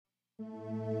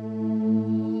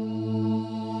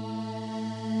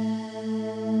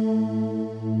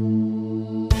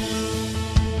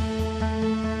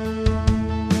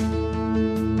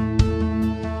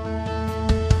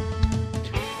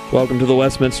Welcome to the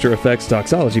Westminster Effects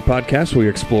Doxology Podcast, where we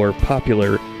explore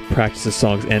popular practices,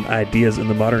 songs, and ideas in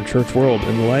the modern church world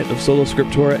in the light of Sola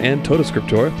Scriptura and Tota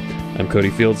Scriptura. I'm Cody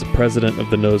Fields, the president of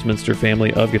the Westminster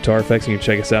family of guitar effects, and you can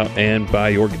check us out and buy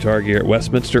your guitar gear at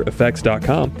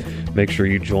westminstereffects.com. Make sure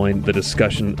you join the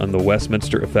discussion on the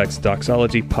Westminster Effects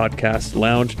Doxology Podcast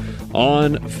Lounge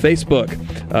on Facebook.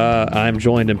 I'm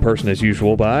joined in person as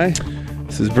usual by...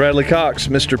 This is Bradley Cox,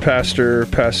 Mr. Pastor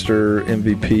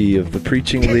MVP of the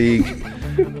Preaching League,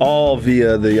 all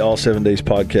via the All 7 Days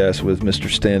podcast with Mr.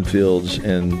 Stanfields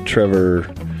and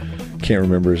Trevor, can't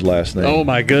remember his last name. Oh,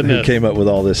 my goodness. Who came up with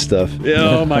all this stuff. Yeah,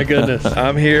 oh, my goodness.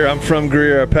 I'm here. I'm from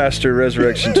Greer. I pastor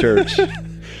Resurrection Church.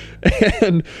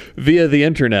 And via the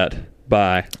internet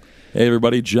by... Hey,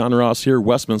 everybody. John Ross here,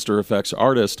 Westminster Effects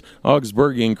artist,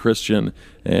 Augsburgian Christian,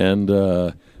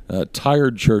 and...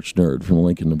 tired church nerd from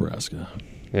Lincoln, Nebraska.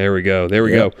 There we go.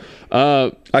 Go.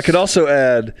 I could also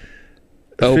add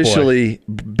officially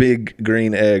big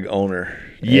green egg owner.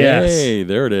 Yes. Hey,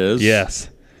 there it is. Yes.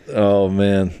 Oh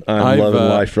man, I'm loving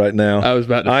life right now. I was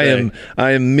about to say.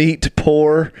 I am meat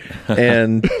poor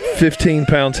and 15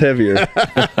 pounds heavier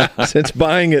since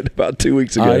buying it about 2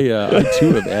 weeks ago. I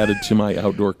too have added to my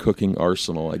outdoor cooking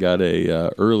arsenal. I got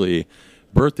a early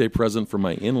birthday present from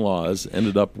my in-laws.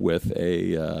 Ended up with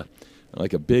a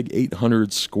big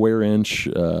 800 square inch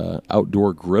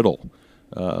outdoor griddle.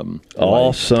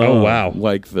 Awesome! Oh wow!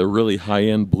 Like the really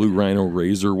high-end Blue Rhino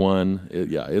Razor one.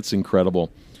 It's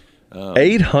incredible.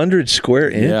 800 square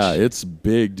inch. Yeah, it's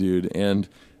big, dude. And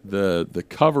the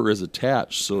cover is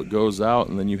attached, so it goes out,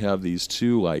 and then you have these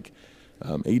two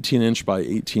 18-inch by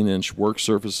 18-inch work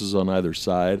surfaces on either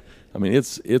side. I mean,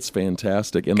 it's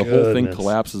fantastic, and the whole thing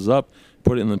collapses up.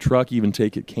 Put it in the truck, even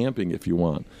take it camping if you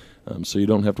want, so you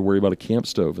don't have to worry about a camp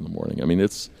stove in the morning. I mean,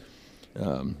 it's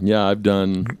I've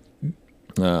done.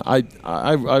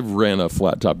 I've ran a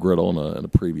flat top griddle in a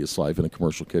previous life in a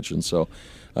commercial kitchen, so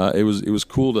it was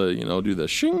cool to do the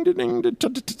shing ding with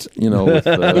the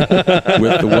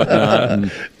whatnot.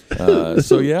 And,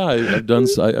 so yeah,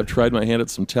 I've tried my hand at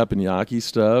some teppanyaki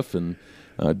stuff and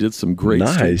did some great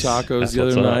street tacos the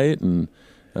other night and.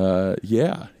 I'm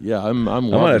I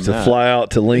might have to fly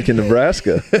out to Lincoln,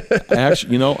 Nebraska.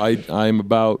 Actually, I'm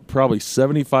about probably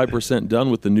 75% done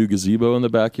with the new gazebo in the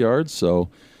backyard, so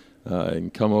I can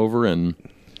come over and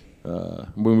we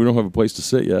don't have a place to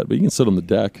sit yet, but you can sit on the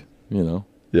deck,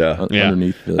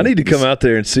 underneath. I need to come out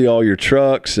there and see all your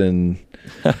trucks and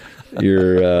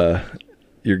your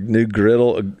new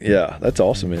griddle. Yeah, that's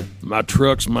awesome, man. My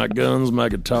trucks, my guns, my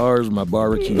guitars, my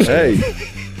barbecue. Hey.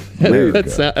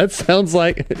 That sounds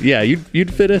like,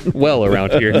 you'd fit in well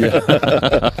around here.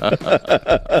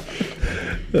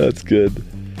 That's good.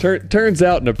 Turns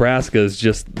out Nebraska is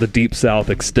just the Deep South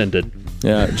extended.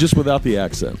 Yeah, just without the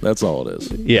accent. That's all it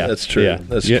is. Yeah, that's true. Yeah.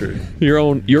 That's true.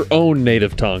 Your own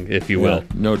native tongue, if you will.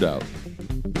 No doubt.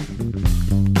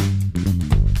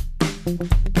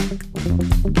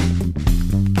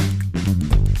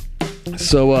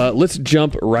 So let's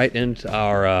jump right into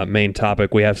our main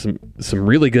topic. We have some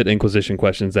really good Inquisition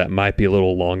questions that might be a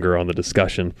little longer on the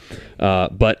discussion.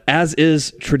 But as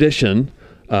is tradition,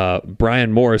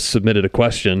 Brian Morris submitted a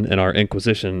question in our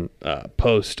Inquisition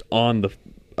post on the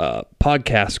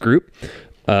podcast group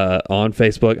on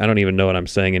Facebook. I don't even know what I'm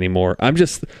saying anymore.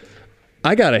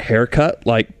 I got a haircut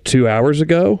like 2 hours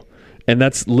ago, and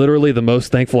that's literally the most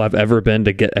thankful I've ever been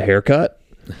to get a haircut.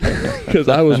 Because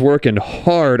I was working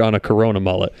hard on a Corona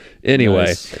mullet. Anyway.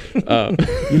 Nice.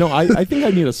 I think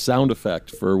I need a sound effect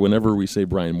for whenever we say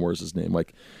Brian Morris's name.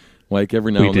 Like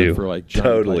every now and then for like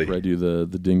John Piper, I do the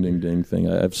ding ding ding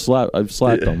thing. I've slacked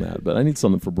on that, but I need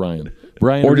something for Brian.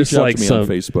 Brian, or reach out to me on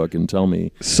Facebook and tell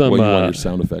me what you want your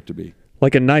sound effect to be.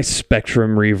 Like a nice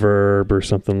Spectrum reverb or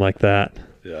something like that.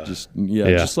 Yeah.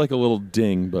 Just like a little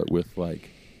ding, but with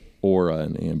like aura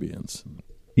and ambience.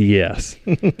 Yes.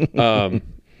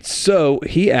 So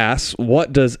he asks,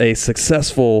 what does a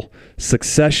successful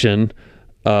succession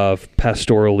of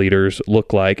pastoral leaders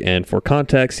look like? And for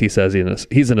context, he says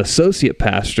he's an associate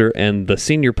pastor, and the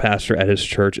senior pastor at his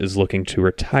church is looking to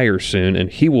retire soon, and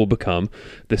he will become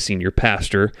the senior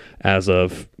pastor as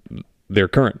of their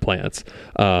current plans.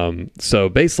 So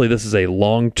basically, this is a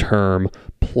long-term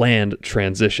planned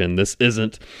transition. This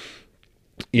isn't,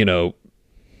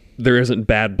 there isn't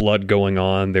bad blood going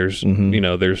on. There's,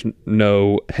 there's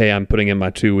no, hey, I'm putting in my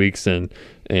 2 weeks and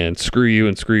screw you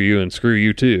and screw you and screw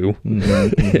you too.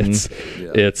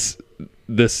 It's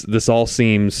this all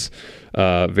seems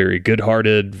very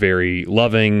good-hearted, very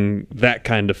loving, that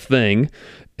kind of thing.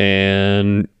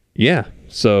 And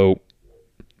so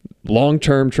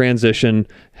long-term transition,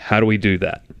 how do we do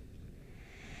that?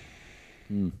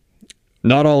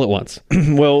 Not all at once.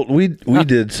 Well, we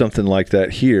did something like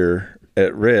that here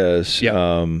at Res,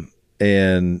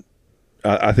 and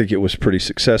I think it was pretty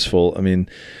successful. I mean,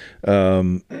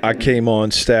 I came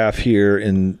on staff here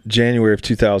in January of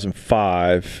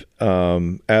 2005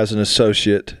 as an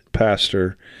associate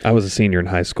pastor. I was a senior in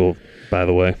high school, by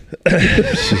the way.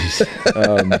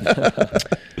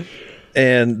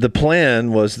 And the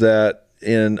plan was that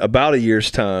in about a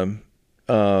year's time,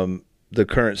 the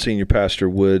current senior pastor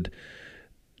would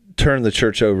turn the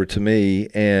church over to me,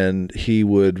 and he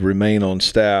would remain on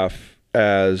staff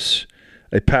as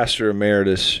a pastor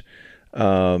emeritus,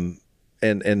 and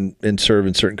serve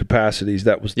in certain capacities.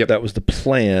 That was the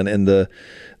plan. And the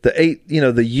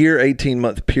year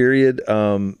 18-month period,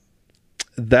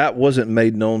 that wasn't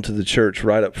made known to the church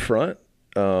right up front.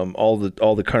 All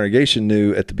the congregation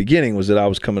knew at the beginning was that I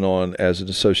was coming on as an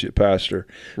associate pastor.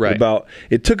 Right.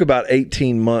 It took about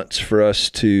 18 months for us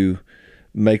to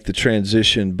make the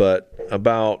transition, but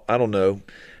about, I don't know,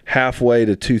 halfway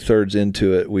to 2/3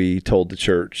 into it, we told the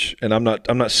church, and I'm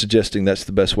not suggesting that's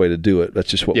the best way to do it. That's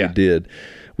just what we did.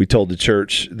 We told the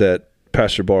church that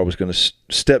Pastor Barr was going to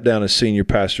step down as senior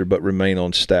pastor, but remain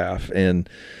on staff, and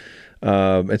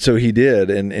so he did,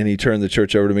 and he turned the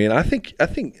church over to me. And I think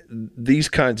these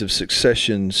kinds of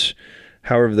successions,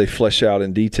 however they flesh out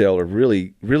in detail, are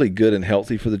really, really good and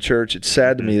healthy for the church. It's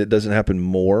sad to me that it doesn't happen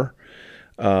more,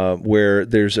 where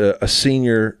there's a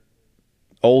senior,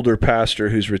 older pastor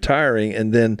who's retiring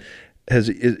and then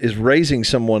is raising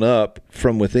someone up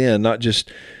from within, not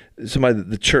just somebody that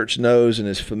the church knows and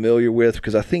is familiar with,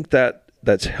 because I think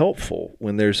that's helpful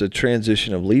when there's a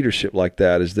transition of leadership like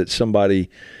that, is that somebody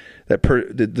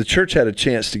the church had a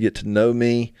chance to get to know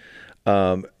me.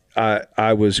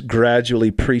 I was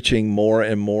gradually preaching more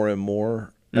and more and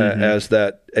more as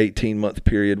that 18-month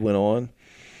period went on.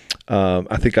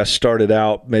 I think I started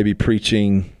out maybe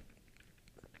preaching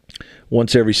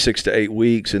once every 6 to 8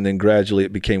 weeks, and then gradually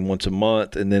it became once a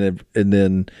month, and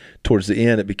then towards the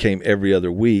end it became every other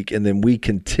week, and then we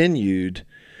continued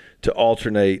to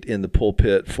alternate in the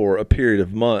pulpit for a period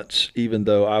of months, even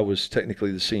though I was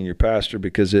technically the senior pastor,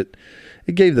 because it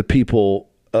gave the people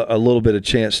a little bit of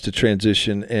chance to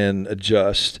transition and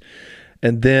adjust.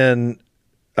 And then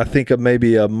I think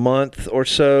maybe a month or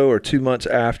so, or 2 months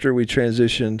after we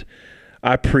transitioned,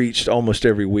 I preached almost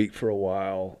every week for a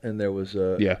while, and there was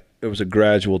a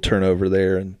gradual turnover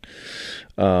there. And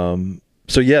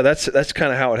so that's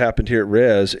kind of how it happened here at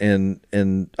Res. And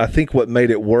I think what made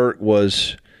it work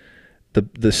was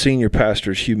the senior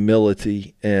pastor's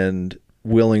humility and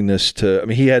willingness to, I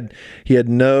mean, he had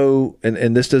no,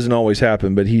 and this doesn't always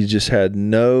happen, but he just had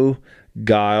no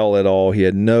guile at all. He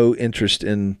had no interest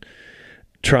in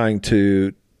trying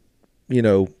to,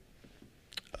 no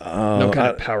kind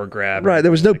of power grab. Right.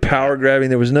 There was no power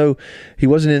grabbing. He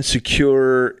wasn't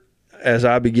insecure as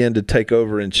I began to take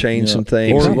over and change some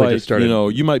things. Or like,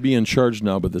 you might be in charge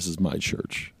now, but this is my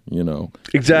church,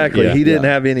 Exactly. Yeah. He didn't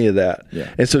have any of that.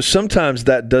 Yeah. And so sometimes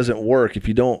that doesn't work if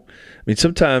you don't,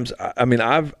 sometimes,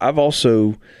 I've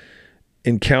also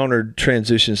encountered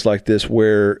transitions like this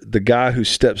where the guy who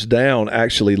steps down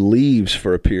actually leaves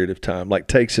for a period of time, like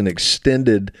takes an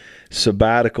extended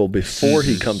sabbatical before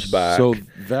he comes back. So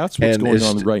that's what's going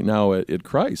on right now at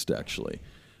Christ, actually.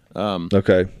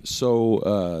 Okay.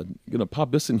 So going to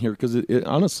pop this in here because it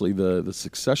honestly, the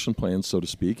succession plan, so to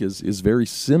speak, is very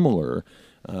similar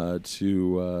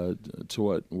to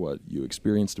what you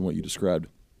experienced and what you described.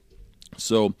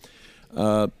 So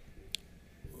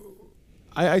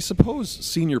I suppose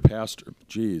senior pastor,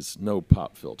 geez, no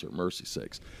pop filter, mercy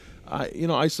sakes.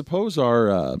 I suppose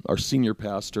our senior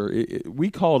pastor,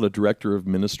 we call it a director of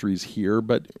ministries here,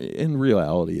 but in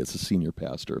reality, it's a senior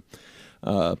pastor.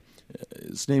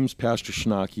 His name's Pastor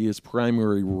Schnacke. His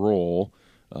primary role,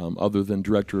 other than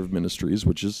director of ministries,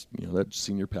 which is that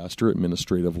senior pastor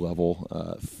administrative level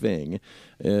thing,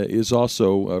 is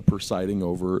also presiding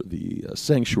over the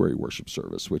sanctuary worship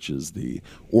service, which is the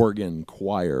organ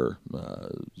choir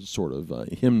sort of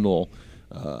hymnal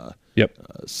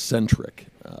centric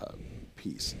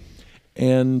piece.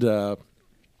 And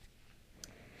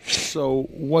so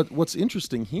what's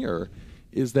interesting here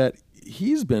is that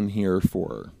he's been here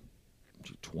for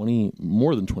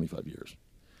more than 25 years.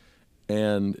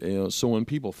 And so when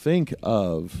people think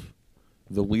of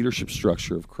the leadership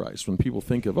structure of Christ, when people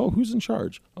think of, who's in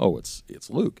charge? Oh, it's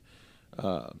Luke.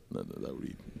 That would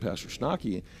be Pastor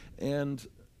Schnacke. And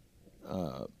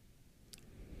I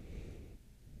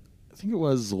think it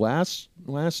was last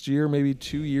year, maybe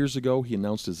 2 years ago, he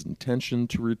announced his intention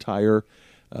to retire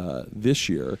this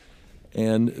year.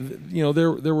 And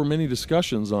there were many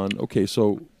discussions on, okay,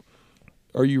 so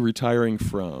are you retiring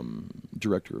from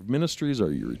director of ministries?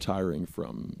 Are you retiring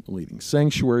from leading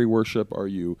sanctuary worship? Are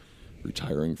you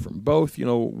retiring from both?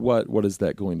 What is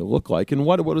that going to look like? And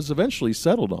what is eventually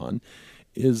settled on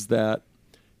is that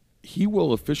he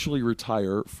will officially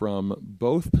retire from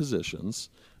both positions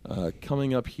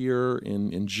coming up here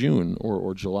in June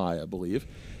or July, I believe,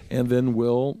 and then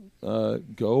will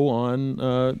go on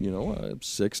a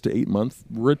 6 to 8 month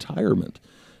retirement.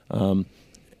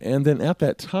 And then at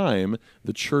that time,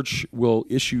 the church will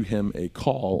issue him a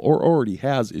call, or already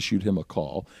has issued him a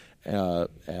call,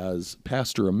 as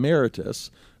pastor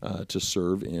emeritus to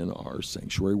serve in our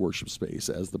sanctuary worship space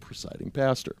as the presiding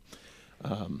pastor.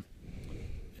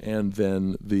 And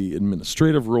then the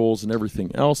administrative roles and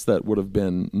everything else that would have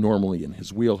been normally in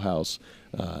his wheelhouse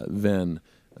then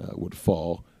would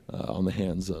fall on the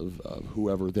hands of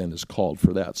whoever then is called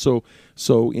for that. So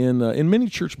in many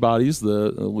church bodies, the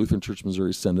Lutheran Church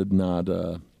Missouri Synod not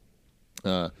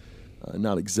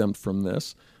exempt from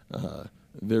this.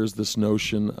 There's this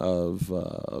notion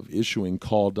of issuing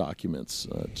call documents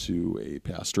to a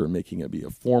pastor and making it be a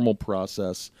formal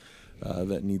process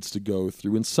that needs to go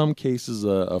through, in some cases,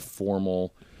 a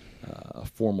formal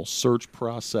search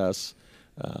process.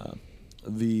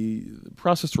 The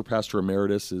process for pastor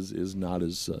emeritus is not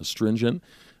as stringent,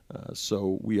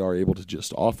 so we are able to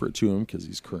just offer it to him because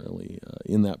he's currently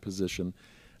in that position.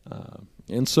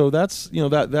 And so that's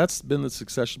been the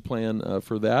succession plan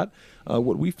for that.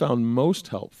 What we found most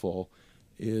helpful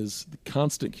is the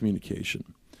constant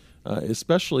communication.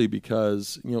 Especially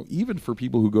because, even for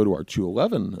people who go to our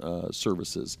 211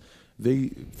 services,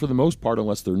 they, for the most part,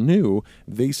 unless they're new,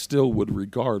 they still would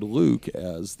regard Luke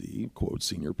as the, quote,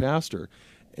 senior pastor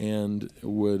and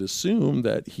would assume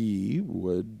that he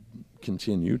would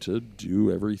continue to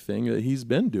do everything that he's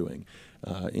been doing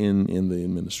in the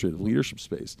administrative leadership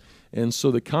space. And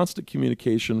so the constant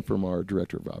communication from our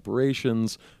director of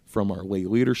operations, from our lay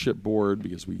leadership board,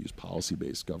 because we use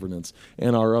policy-based governance,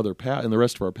 and our other and the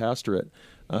rest of our pastorate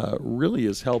really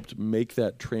has helped make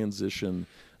that transition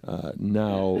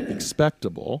now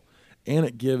expectable, and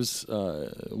it gives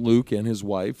Luke and his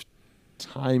wife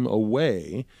time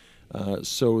away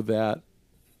so that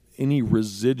any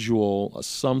residual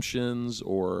assumptions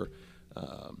or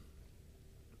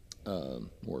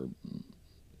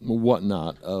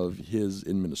whatnot of his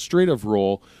administrative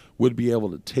role would be able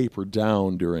to taper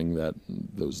down during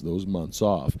those months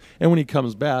off. And when he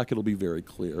comes back, it'll be very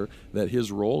clear that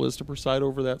his role is to preside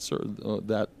over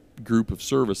that group of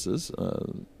services,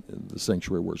 the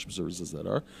sanctuary worship services that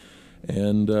are,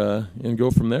 and go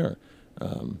from there.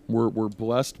 We're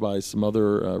blessed by some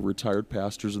other retired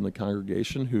pastors in the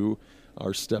congregation who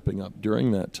are stepping up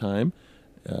during that time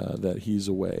that he's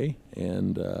away,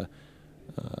 and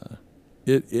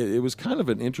it was kind of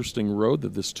an interesting road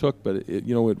that this took, but it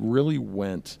really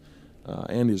went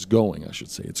and is going, I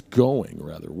should say. It's going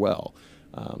rather well.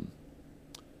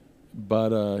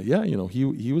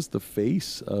 He was the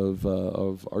face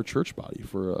of our church body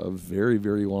for a very,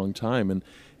 very long time, and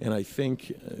I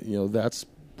think that's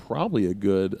probably a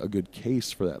good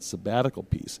case for that sabbatical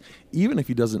piece, even if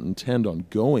he doesn't intend on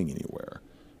going anywhere,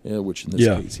 which in this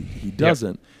case he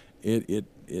doesn't. It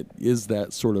is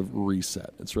that sort of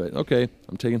reset. It's right. Okay,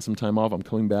 I'm taking some time off. I'm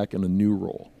coming back in a new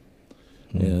role,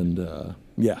 and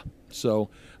So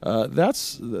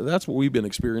that's what we've been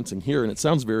experiencing here, and it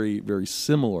sounds very, very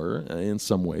similar in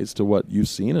some ways to what you've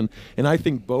seen, and I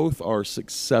think both are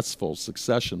successful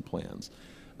succession plans.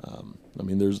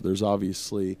 There's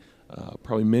obviously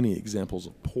probably many examples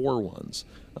of poor ones,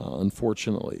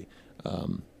 unfortunately.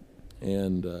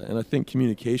 And I think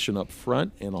communication up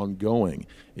front and ongoing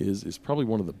is probably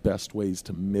one of the best ways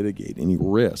to mitigate any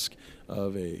risk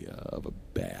of a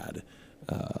bad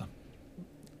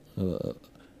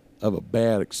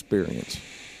experience.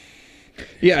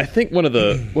 Yeah, I think one of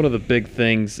the big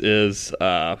things is,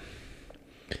 like,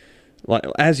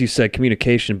 as you said,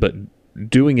 communication, but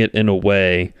doing it in a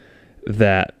way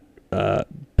that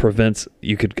prevents,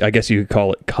 I guess you could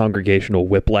call it congregational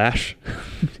whiplash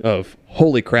of,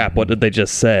 holy crap, what did they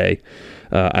just say?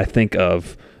 I think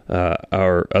of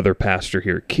our other pastor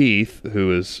here, Keith,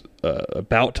 who is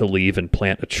about to leave and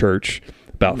plant a church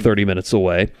about 30 minutes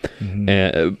away.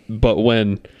 Mm-hmm. But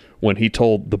when he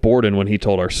told the board and when he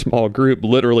told our small group,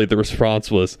 literally the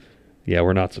response was, yeah,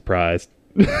 we're not surprised.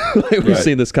 We've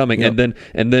seen this coming. Yep.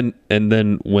 And then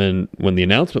when the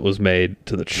announcement was made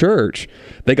to the church,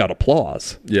 they got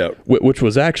applause. Yeah. Which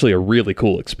was actually a really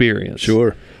cool experience.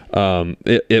 Sure.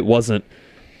 It wasn't,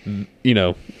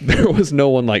 there was no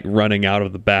one like running out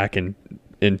of the back and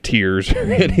in tears or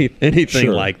anything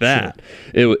Sure, like that.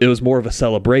 It was more of a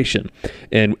celebration,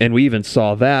 and we even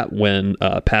saw that when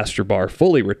Pastor Barr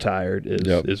fully retired.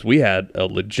 Is we had a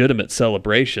legitimate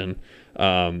celebration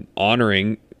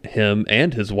honoring him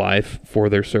and his wife for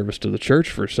their service to the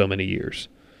church for so many years.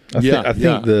 I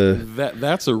think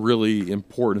that's a really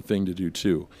important thing to do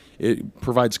too. It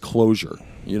provides closure,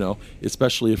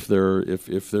 especially if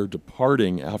they're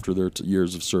departing after their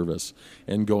years of service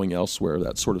and going elsewhere.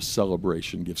 That sort of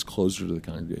celebration gives closure to the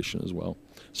congregation as well.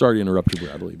 Sorry to interrupt you,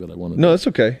 Bradley, but I wanted to that's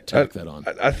okay. tack that on.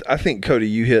 I think, Cody,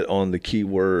 you hit on the key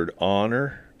word: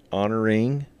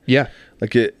 honoring. Yeah.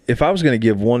 Like if I was going to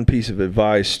give one piece of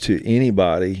advice to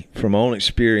anybody from my own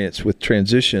experience with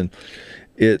transition,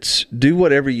 it's do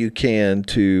whatever you can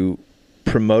to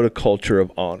promote a culture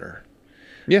of honor.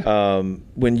 Yeah.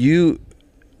 When you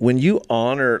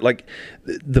honor, like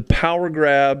the power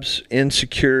grabs,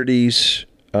 insecurities,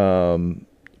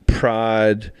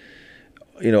 pride,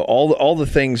 all the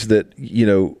things that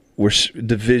were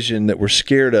division that we're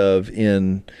scared of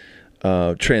in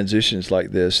transitions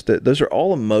like this. Those are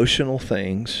all emotional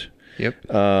things. Yep.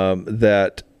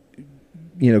 That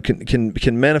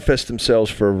can manifest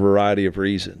themselves for a variety of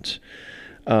reasons.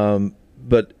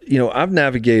 But I've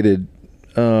navigated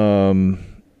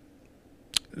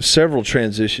several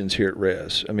transitions here at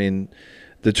Res. I mean,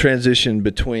 the transition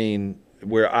between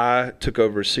where I took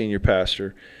over as senior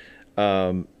pastor,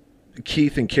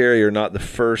 Keith and Carrie are not the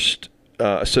first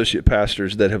associate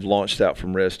pastors that have launched out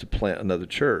from Res to plant another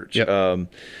church. Yep.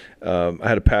 I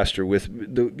had a pastor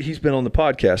he's been on the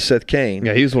podcast, Seth Kane.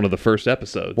 Yeah, he was one of the first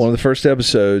episodes. One of the first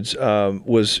episodes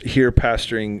was here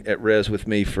pastoring at Res with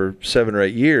me for 7 or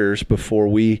 8 years before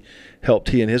we helped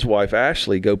he and his wife,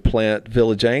 Ashley, go plant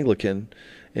Village Anglican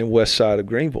in west side of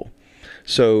Greenville.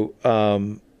 So,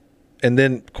 and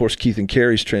then, of course, Keith and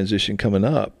Carrie's transition coming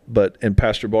up, and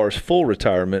Pastor Barr's full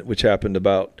retirement, which happened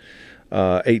about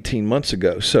 18 months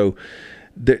ago. So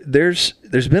there's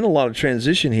been a lot of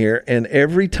transition here, and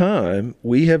every time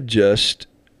we have just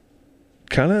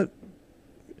kind of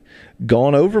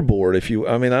gone overboard. I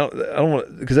don't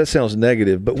want, because that sounds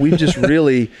negative, but we've just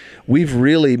we've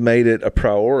really made it a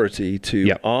priority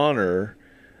to honor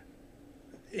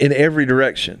in every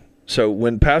direction. So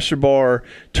when Pastor Barr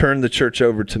turned the church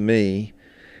over to me,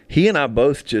 he and I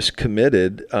both just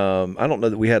committed. I don't know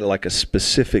that we had like a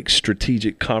specific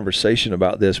strategic conversation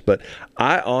about this, but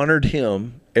I honored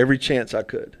him every chance I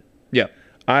could. Yeah.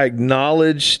 I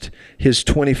acknowledged his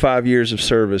 25 years of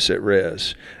service at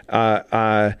Res.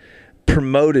 I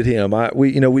promoted him.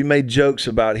 We made jokes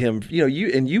about him.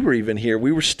 You were even here.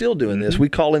 We were still doing this. We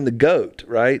call him the GOAT,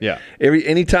 right? Yeah.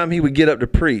 Anytime he would get up to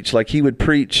preach, like he would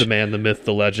preach the man, the myth,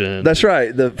 the legend. That's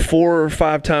right. The 4 or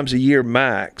 5 times a year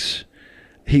max,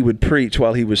 he would preach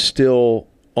while he was still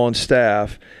on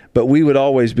staff. But we would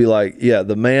always be like,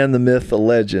 the man, the myth, the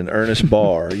legend, Ernest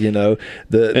Barr, the and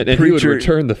preacher. He would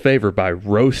return the favor by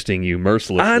roasting you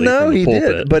mercilessly. I know from the he pulpit.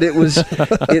 did, but it was,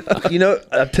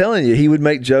 I'm telling you, he would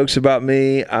make jokes about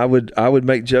me. I would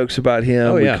make jokes about him.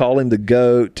 Oh, yeah. We'd call him the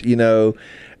GOAT,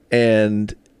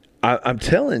 and I'm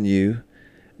telling you,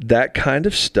 that kind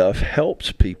of stuff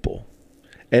helps people.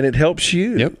 And it helps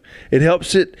you. Yep. It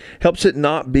helps it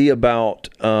not be about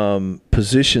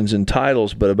positions and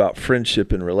titles, but about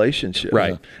friendship and relationship.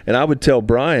 Right. And I would tell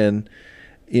Brian,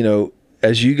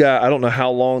 as you guys, I don't know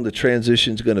how long the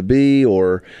transition's going to be,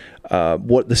 or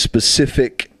what the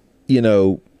specific,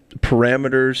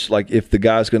 parameters, like if the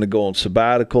guy's going to go on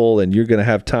sabbatical and you're going to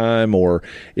have time, or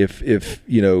if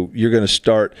you're going to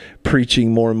start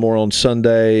preaching more and more on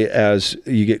Sunday as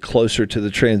you get closer to the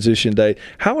transition date.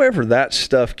 However that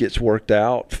stuff gets worked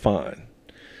out, fine.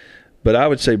 But I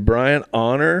would say, Brian,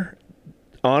 honor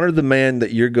the man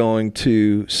that you're going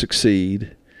to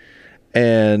succeed,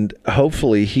 and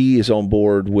hopefully he is on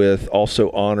board with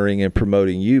also honoring and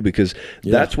promoting you, because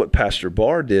that's what Pastor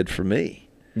Barr did for me.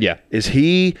 Yeah. Is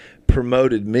he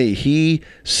promoted me. He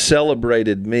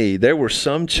celebrated me. There were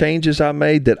some changes I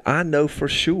made that I know for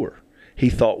sure he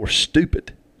thought were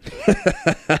stupid.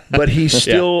 But he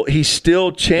still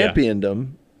championed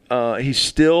them. He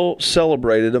still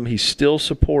celebrated them. He still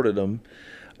supported them,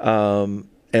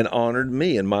 and honored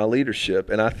me and my leadership.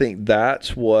 And I think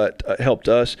that's what helped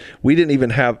us. We didn't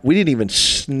even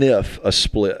sniff a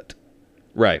split.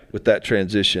 Right. With that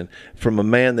transition from a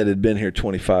man that had been here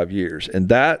 25 years. And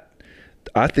that,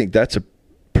 I think that's a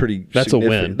a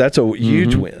win. That's a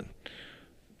huge win.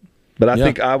 But I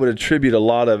think I would attribute a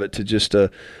lot of it to just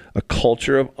a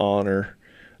culture of honor,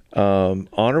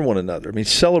 honor one another. I mean,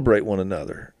 celebrate one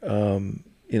another.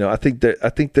 I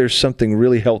think there's something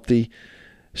really healthy,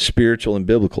 spiritual and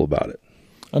biblical about it.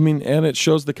 I mean, and it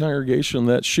shows the congregation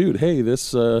that, shoot, hey,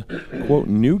 this quote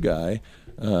new guy.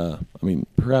 I mean,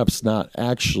 perhaps not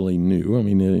actually new. I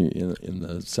mean, in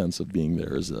the sense of being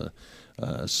there as a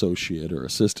associate or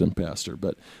assistant pastor,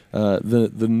 but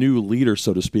the new leader,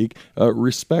 so to speak,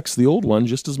 respects the old one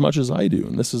just as much as I do,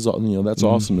 and this is that's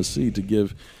awesome to see, to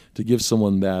give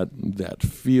someone that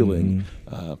feeling,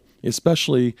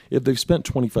 especially if they've spent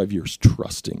 25 years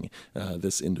trusting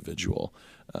this individual.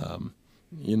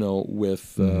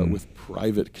 With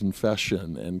private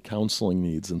confession and counseling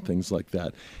needs and things like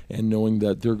that, and knowing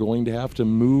that they're going to have to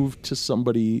move to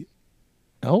somebody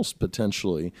else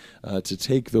potentially to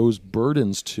take those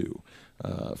burdens to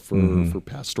for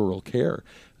pastoral care.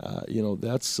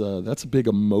 That's a big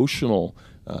emotional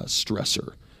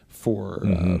stressor for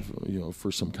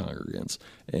for some congregants,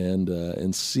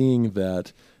 and seeing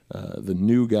that the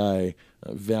new guy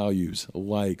values,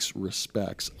 likes,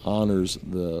 respects, honors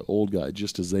the old guy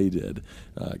just as they did,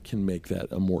 can make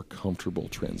that a more comfortable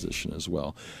transition as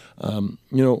well.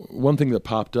 One thing that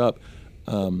popped up,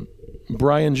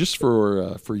 Brian, just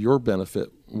for your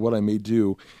benefit, what I may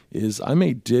do is I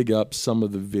may dig up some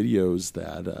of the videos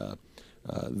that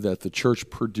the church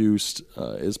produced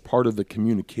as part of the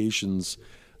communications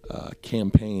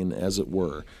campaign, as it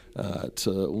were, to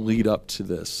lead up to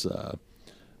this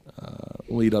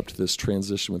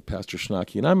transition with Pastor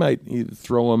Schnocke. And I might either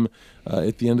throw them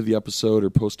at the end of the episode or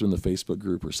post them in the Facebook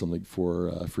group or something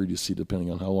for you to see,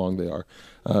 depending on how long they are.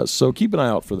 So keep an eye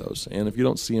out for those. And if you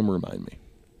don't see them, remind me.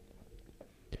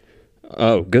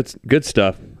 Oh, good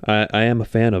stuff. I am a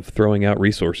fan of throwing out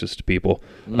resources to people.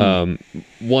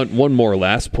 One more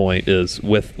last point is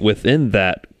within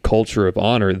that culture of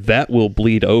honor, that will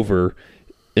bleed over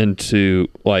into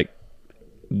like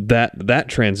that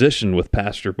transition with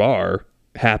Pastor Barr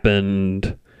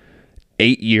happened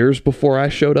 8 years before I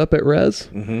showed up at Res,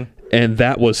 and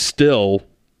that was still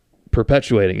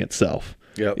perpetuating itself.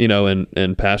 Yep.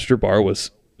 And Pastor Barr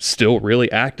was still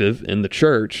really active in the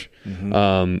church,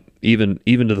 even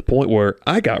to the point where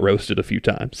I got roasted a few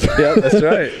times. Yeah, that's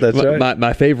right. That's right.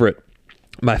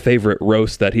 My favorite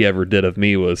roast that he ever did of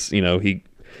me was, he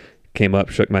came up,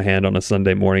 shook my hand on a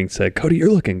Sunday morning, said, "Cody,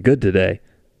 you're looking good today.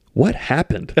 What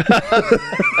happened?"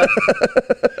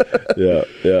 Yeah.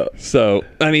 So,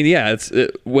 I mean, yeah,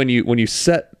 when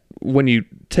you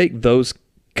take those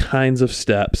kinds of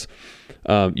steps,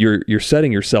 you're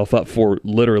setting yourself up for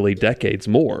literally decades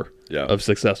more of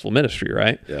successful ministry,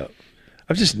 right? Yeah.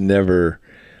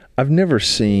 I've never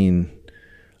seen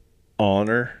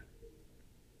honor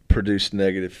produce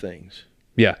negative things.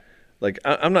 Yeah. Like,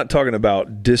 I'm not talking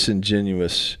about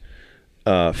disingenuous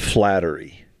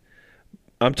flattery.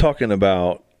 I'm talking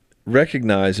about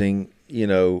recognizing,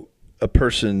 a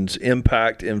person's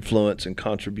impact, influence, and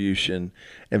contribution,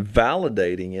 and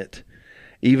validating it,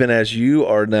 even as you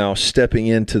are now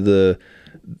stepping onto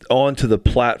the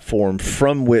platform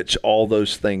from which all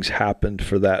those things happened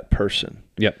for that person.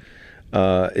 Yep.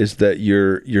 Is that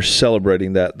you're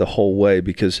celebrating that the whole way,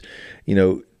 because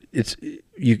it's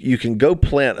you can go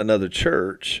plant another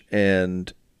church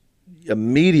and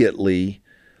immediately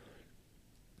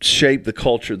shape the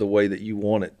culture the way that you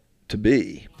want it to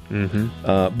be.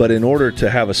 But in order to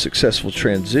have a successful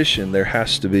transition, there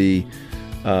has to be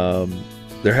a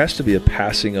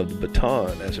passing of the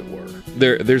baton, as it were.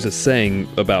 There's a saying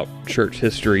about church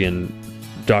history and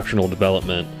doctrinal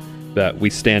development that we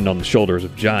stand on the shoulders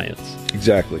of giants.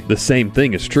 Exactly. The same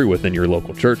thing is true within your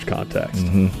local church context.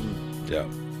 Yeah.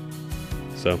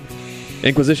 So,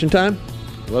 Inquisition time?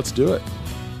 Let's do it.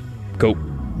 Go.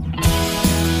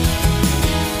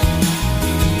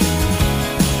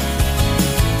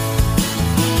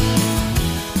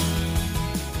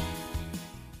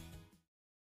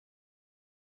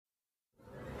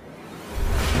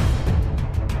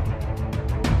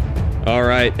 All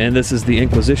right, and this is the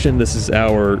Inquisition. This is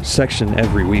our section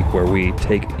every week where we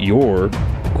take your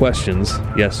questions,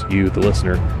 yes, you, the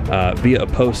listener, via a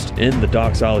post in the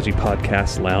Doxology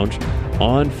Podcast Lounge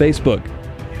on Facebook.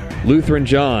 Lutheran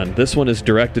John, this one is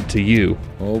directed to you.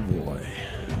 Oh, boy.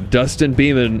 Dustin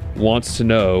Beeman wants to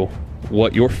know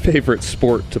what your favorite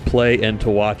sport to play and to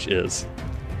watch is,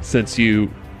 since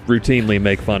you routinely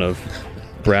make fun of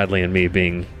Bradley and me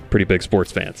being pretty big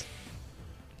sports fans.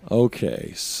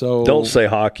 Okay, so... Don't say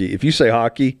hockey. If you say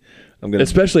hockey, I'm going to...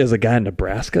 Especially as a guy in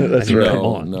Nebraska. That's right. Come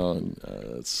on. No,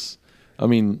 I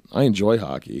mean, I enjoy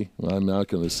hockey. I'm not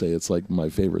going to say it's like my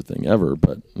favorite thing ever,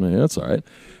 but that's all right.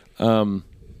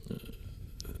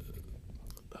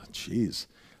 Jeez.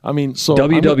 I mean, so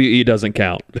WWE doesn't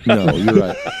count. No, you're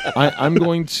right. I'm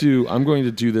going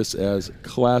to do this as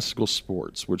classical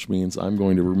sports, which means I'm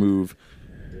going to remove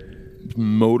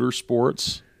motor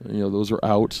sports those are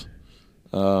out.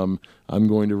 I'm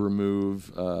going to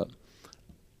remove. I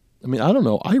don't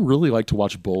know. I really like to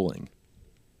watch bowling.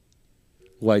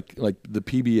 Like the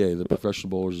PBA, the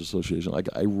Professional Bowlers Association. Like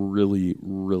I really,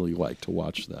 really like to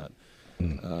watch that.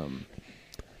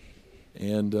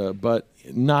 But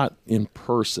not in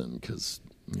person because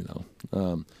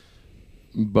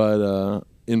but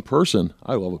in person,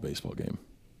 I love a baseball game.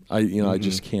 I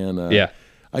just can't.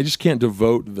 I just can't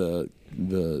devote the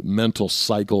mental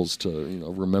cycles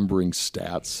to remembering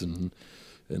stats and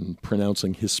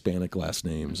pronouncing Hispanic last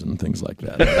names and things like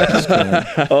that. I just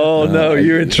can't. Oh no,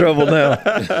 you're in trouble now.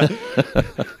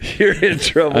 You're in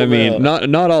trouble. I mean, now.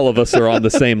 not all of us are on the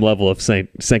same level of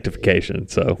sanctification,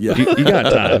 so you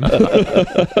got time.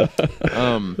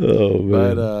 Oh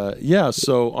man. But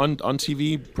so on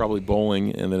TV, probably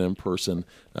bowling, and then in person,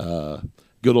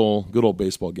 good old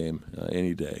baseball game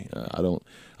any day.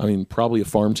 Probably a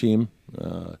farm team,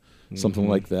 something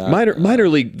like that. Minor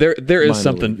league, there is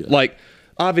something league, like.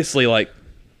 Obviously,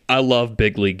 I love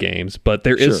big league games, but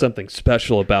there is something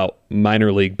special about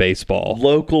minor league baseball.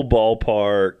 Local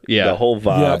ballpark, the whole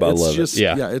vibe. I love it.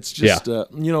 It's just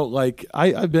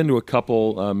I've been to a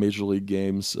couple major league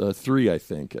games, 3 I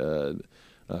think,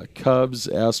 Cubs,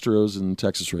 Astros, and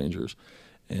Texas Rangers,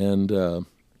 and that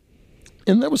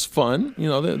was fun.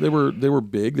 They were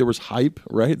big. There was hype,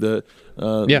 right? The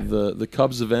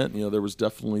Cubs event. There was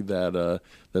definitely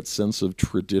that sense of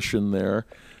tradition there.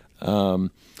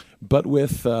 But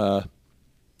with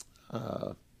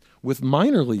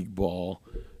minor league ball,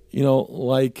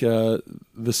 the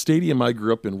stadium I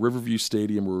grew up in, Riverview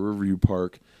Stadium or Riverview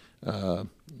Park,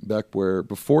 back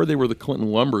before they were the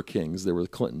Clinton Lumber Kings, they were the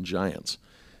Clinton Giants,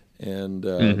 and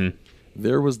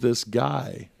there was this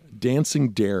guy,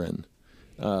 Dancing Darren.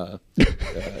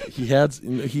 He had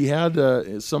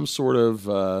some sort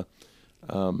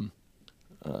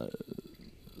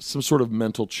of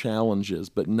mental challenges,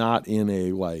 but not in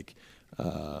a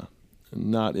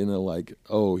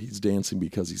he's dancing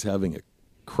because he's having a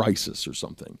crisis or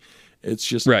something. It's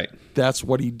just that's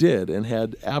what he did and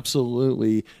had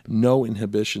absolutely no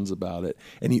inhibitions about it.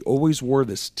 And he always wore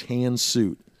this tan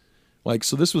suit.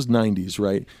 So this was 90s,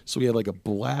 right? So he had a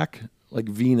black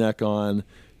V-neck on,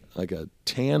 a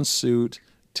tan suit,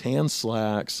 tan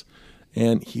slacks,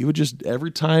 and he would just,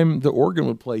 every time the organ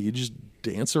would play, he'd just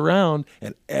dance around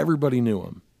and everybody knew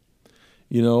him.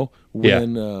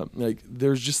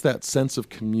 There's just that sense of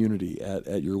community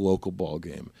at your local ball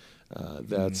game.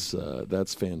 That's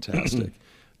fantastic.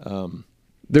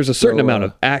 There's a certain amount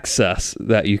of access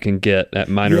that you can get at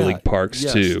minor league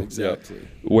parks too. Exactly.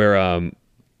 Where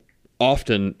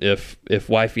often if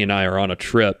wifey and I are on a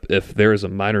trip, if there is a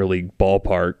minor league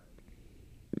ballpark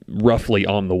roughly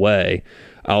on the way,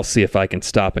 I'll see if I can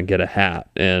stop and get a hat.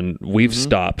 And we've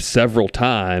stopped several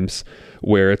times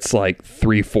where it's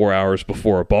 3-4 hours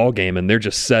before a ball game and they're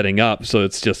just setting up. So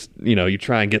it's just, you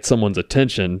try and get someone's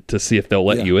attention to see if they'll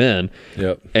let you in.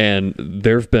 Yep. And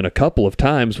there've been a couple of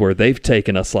times where they've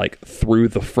taken us through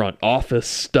the front office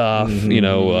stuff,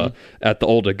 at the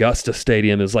old Augusta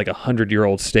Stadium is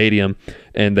 100-year-old stadium.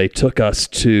 And they took us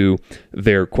to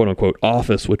their quote unquote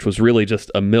office, which was really just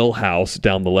a mill house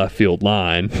down the left field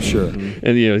line. Sure.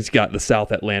 And, he's got the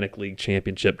South Atlantic League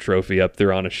Championship trophy up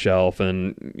there on a shelf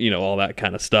and, all that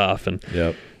kind of stuff. And,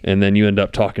 and then you end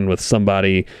up talking with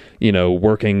somebody,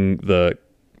 working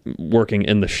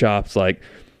in the shops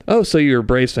oh, so you're a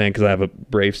Braves fan because I have a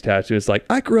Braves tattoo. It's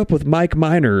I grew up with Mike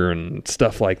Minor and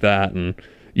stuff like that. And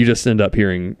you just end up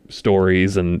hearing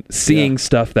stories and seeing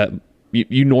stuff that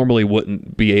you normally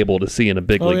wouldn't be able to see in a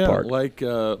big league park.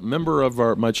 Member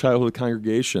of my childhood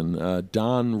congregation,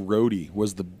 Don Rohde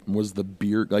was the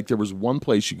beer. There was one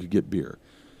place you could get beer,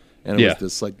 and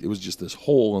it was just this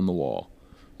hole in the wall,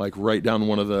 right down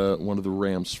one of the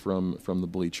ramps from the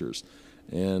bleachers,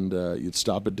 and you'd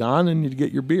stop at Don and you'd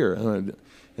get your beer.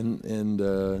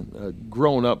 And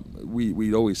growing up,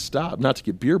 we'd always stop, not to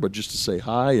get beer, but just to say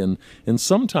hi. And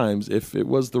sometimes, if it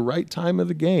was the right time of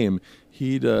the game,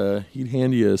 he'd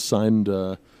hand you a signed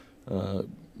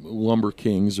Lumber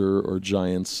Kings or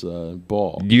Giants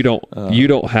ball. You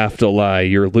don't have to lie.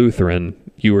 You're Lutheran.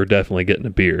 You were definitely getting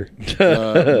a beer.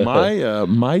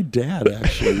 My dad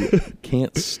actually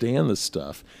can't stand this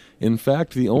stuff. In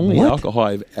fact, the only alcohol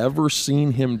I've ever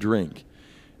seen him drink.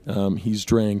 He's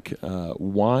drank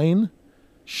wine,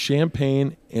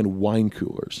 champagne, and wine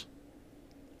coolers.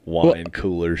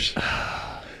 Coolers.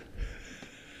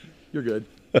 You're good.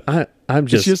 I'm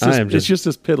just. It's just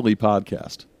this piddly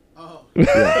podcast. Oh.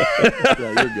 Yeah,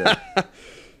 you're good.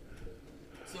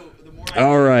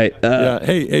 All right.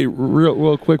 Hey,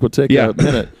 real quick. We'll take a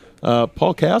minute.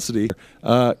 Paul Cassidy,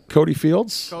 Cody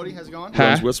Fields. Cody, how's it going?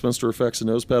 Runs Westminster Effects and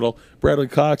Nose Pedal. Bradley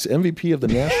Cox, MVP of the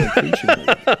National Preaching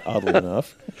League, oddly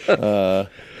enough. Because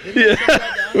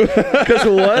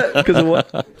of what? Because of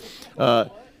what?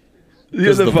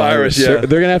 The virus. Yeah, They're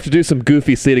going to have to do some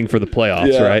goofy seating for the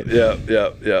playoffs, right? Yeah.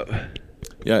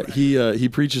 Yeah, he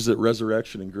preaches at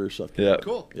Resurrection in Greer, South Carolina. Yeah.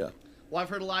 Cool. Yeah. Well, I've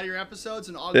heard a lot of your episodes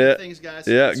and all good things, guys.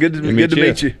 Yeah, good to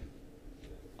meet you.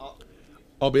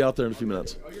 I'll be out there in a few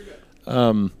minutes.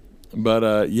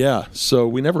 So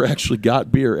we never actually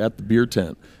got beer at the beer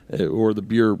tent or the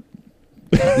beer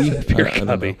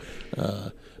cubby.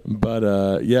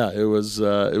 It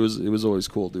was always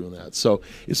cool doing that. So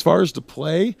as far as to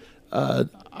play, I've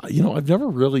never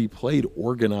really played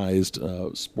organized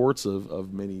sports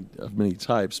of many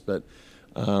types, but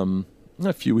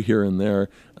a few here and there.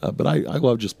 But I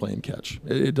love just playing catch.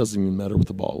 It doesn't even matter what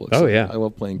the ball looks like. Yeah, I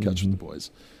love playing catch with the boys.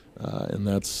 And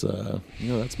that's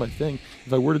that's my thing.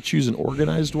 If I were to choose an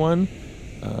organized one,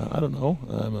 I don't know.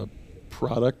 I'm a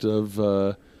product of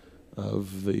the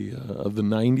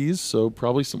 90s, so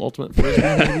probably some ultimate frisbee.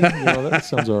 Maybe. That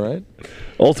sounds all right.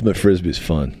 Ultimate frisbee is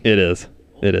fun. It is.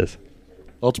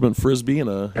 Ultimate frisbee and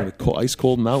a ice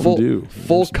cold Mountain Dew.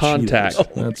 Full contact.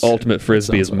 Ultimate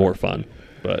frisbee is more fun.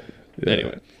 But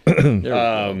anyway,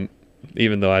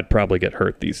 even though I'd probably get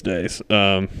hurt these days.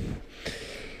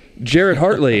 Jared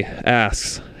Hartley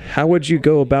asks, how would you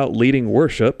go about leading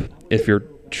worship if your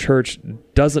church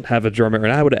doesn't have a drummer?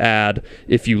 And I would add,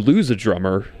 if you lose a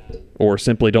drummer or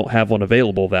simply don't have one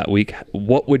available that week,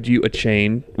 what would you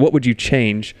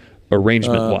change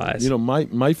arrangement wise?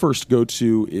 My first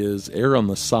go-to is err on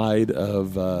the side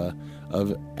of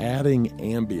adding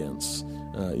ambience.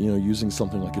 Using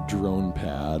something like a drone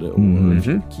pad, or if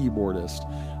you're a keyboardist,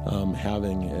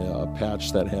 having a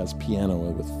patch that has piano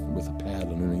with a pad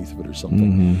underneath of it or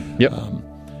something. Yep.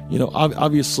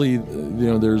 Obviously,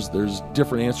 there's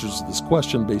different answers to this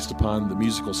question based upon the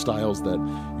musical styles that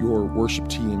your worship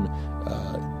team,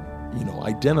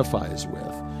 identifies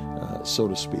with, so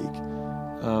to speak.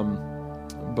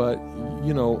 But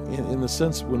in the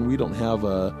sense when we don't have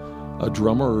a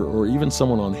drummer or even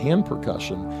someone on hand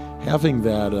percussion, having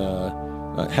that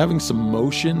having some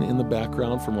motion in the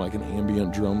background from like an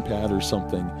ambient drum pad or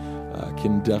something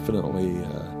can definitely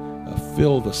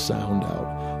fill the sound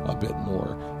out a bit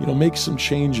more. Make some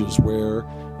changes where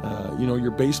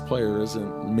your bass player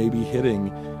isn't maybe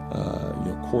hitting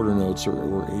quarter notes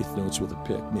or eighth notes with a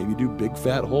pick. Maybe do big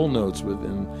fat whole notes with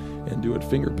and do it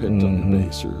finger picked on the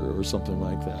bass or something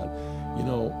like that.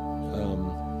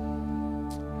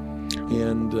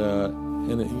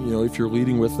 If you're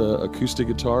leading with an acoustic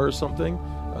guitar or something,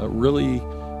 really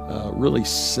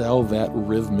sell that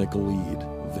rhythmic lead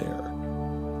there.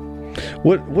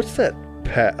 What's that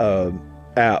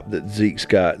app that Zeke's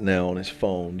got now on his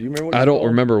phone? Do you remember what it's I don't called?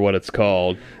 remember what it's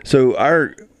called. So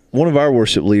one of our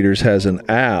worship leaders has an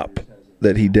app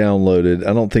that he downloaded.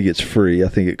 I don't think it's free. I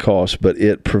think it costs, but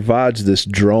it provides this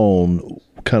drone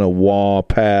kind of wah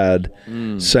pad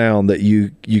sound that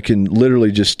you can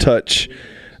literally just touch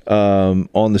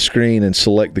on the screen and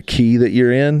select the key that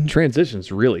you're in.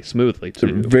 Transitions really smoothly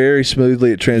too. Very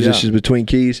smoothly. It transitions between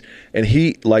keys. And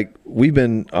we've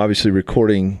been obviously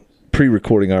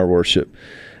pre-recording our worship,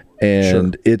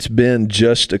 and it's been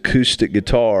just acoustic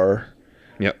guitar.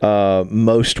 Yep.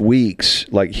 Most weeks,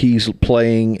 like he's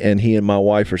playing and he and my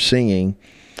wife are singing,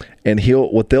 and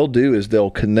what they'll do is they'll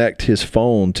connect his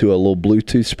phone to a little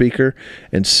Bluetooth speaker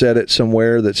and set it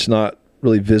somewhere that's not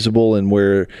really visible and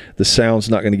where the sound's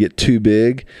not going to get too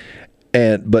big.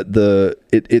 But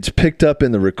it's picked up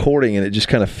in the recording, and it just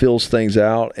kind of fills things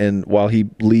out. And while he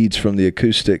leads from the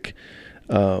acoustic,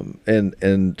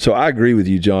 and so I agree with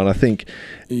you, John. I think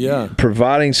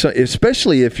providing some,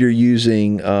 especially if you're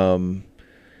using an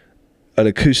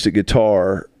acoustic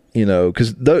guitar,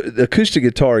 because the acoustic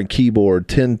guitar and keyboard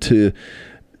tend to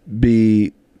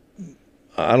be,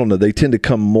 I don't know, they tend to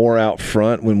come more out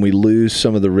front when we lose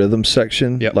some of the rhythm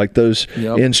section. Yep. Like those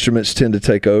instruments tend to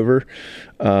take over.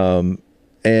 Go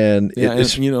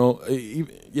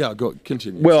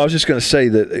continue. Well, I was just going to say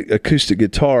that acoustic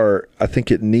guitar, I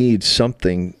think it needs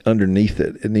something underneath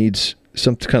it. It needs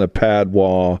some kind of pad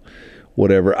wah,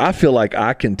 whatever. I feel like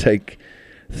I can take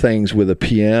things with a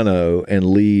piano and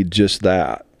lead just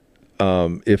that.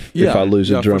 If I lose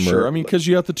a drummer. For sure. I mean, because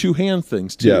you have the two hand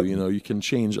things too. Yep. You can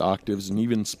change octaves and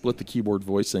even split the keyboard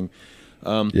voicing.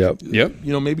 Maybe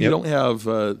you don't have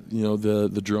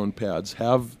the drone pads.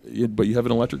 But you have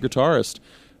an electric guitarist.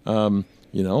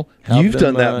 You've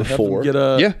done that before.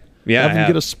 Yeah, have them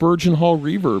get a Spurgeon Hall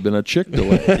reverb and a chick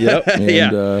delay. Yep.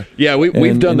 And,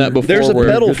 we've done that before. There's a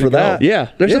pedal for that. Yeah,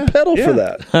 there's a pedal for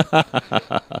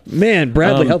that. Man,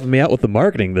 Bradley helping me out with the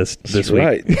marketing this week.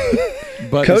 Right.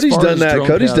 But Cody's done that.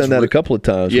 Cody's done that a couple of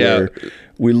times. Yeah. Where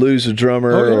we lose a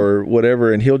drummer or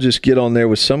whatever, and he'll just get on there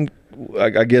with some.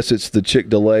 I guess it's the chick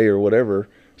delay or whatever,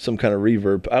 some kind of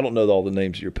reverb. I don't know all the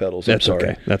names of your pedals. That's I'm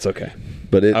sorry. okay. That's okay.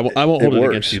 But I won't hold it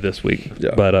against you this week.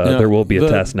 Yeah. But there will be a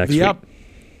test next week.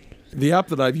 The app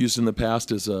that I've used in the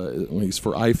past is, at least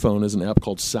for iPhone, is an app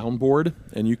called Soundboard,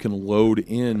 and you can load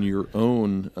in your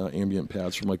own ambient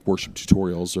pads from like worship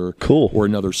tutorials or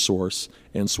another source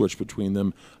and switch between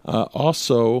them.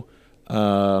 Also,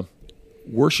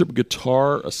 Worship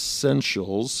Guitar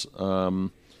Essentials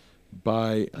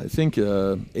by, I think,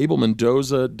 Abel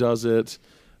Mendoza does it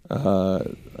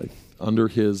under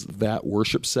his That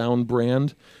Worship Sound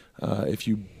brand. If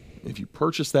you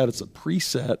purchase that, it's a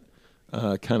preset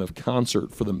kind of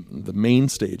concert for the main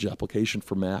stage application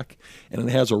for Mac, and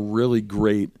it has a really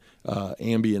great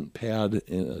ambient pad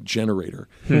generator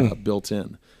built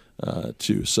in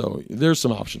too. So there's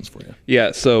some options for you.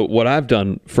 Yeah. So what I've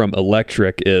done from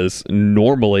Electric is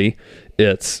normally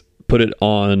it's put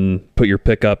your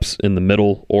pickups in the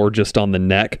middle or just on the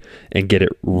neck and get it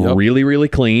really, really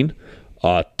clean,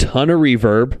 a ton of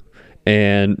reverb,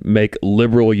 and make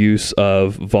liberal use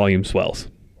of volume swells.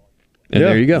 And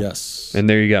there you go. Yes. And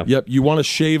there you go. Yep. You want to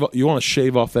shave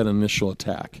off that initial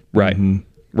attack. Right.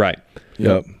 Right.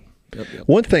 Yep.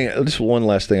 One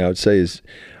last thing I would say is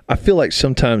I feel like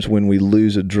sometimes when we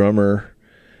lose a drummer,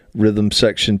 rhythm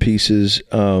section pieces,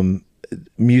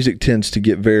 music tends to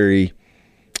get very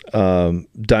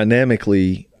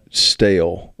dynamically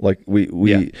stale. Like we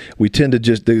tend to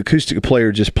the acoustic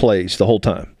player just plays the whole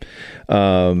time.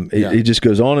 It just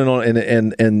goes on and on,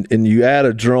 and you add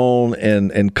a drone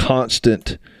and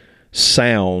constant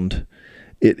sound.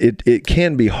 It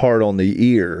can be hard on the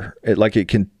ear.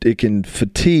 It can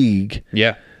fatigue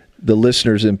the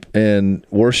listeners and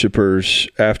worshipers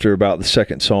after about the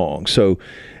second song. So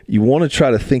you want to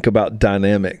try to think about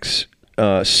dynamics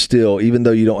still, even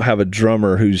though you don't have a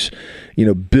drummer who's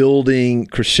building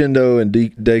crescendo and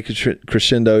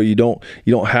decrescendo. You don't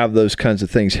have those kinds of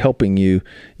things helping you.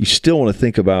 You still want to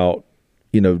think about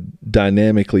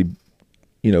dynamically.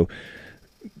 I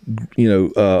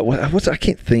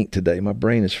can't think today. My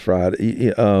brain is fried.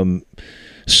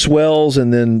 Swells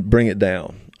and then bring it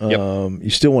down. You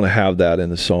still want to have that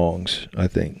in the songs, I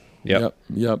think. Yep.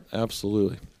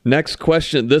 Absolutely. Next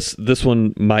question. This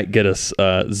one might get us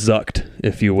zucked,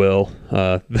 if you will.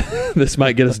 This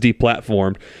might get us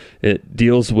deplatformed. It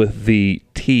deals with the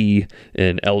T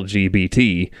in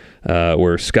LGBT,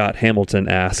 where Scott Hamilton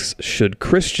asks, should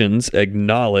Christians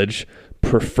acknowledge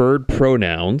preferred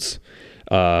pronouns?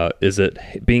 Is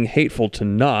it being hateful to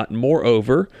not?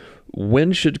 Moreover,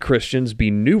 when should Christians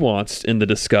be nuanced in the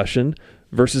discussion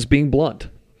versus being blunt?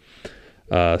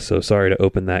 So sorry to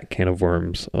open that can of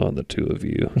worms on the two of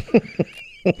you.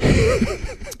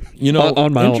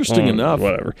 Interesting enough,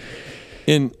 whatever.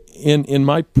 In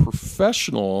my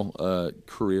professional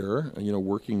career,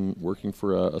 working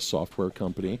for a software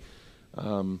company,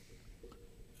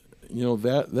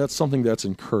 that's something that's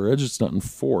encouraged. It's not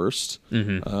enforced.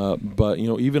 But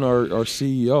even our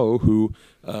CEO, who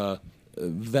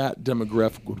that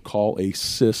demographic would call a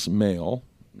cis male,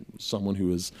 someone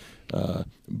who is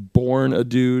born a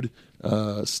dude,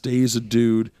 stays a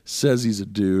dude, says he's a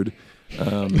dude.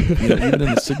 Even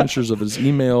in the signatures of his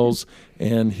emails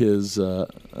and his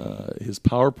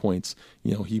PowerPoints,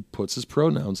 he puts his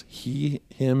pronouns he,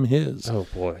 him, his. Oh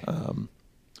boy.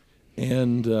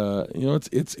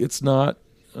 It's not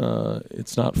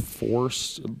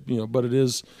forced, but it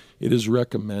is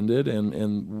recommended,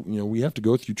 and we have to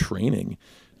go through training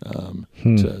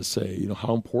to say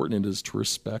how important it is to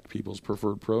respect people's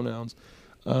preferred pronouns.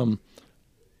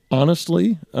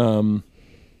 Honestly,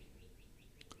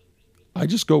 I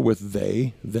just go with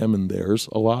they, them, and theirs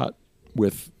a lot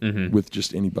with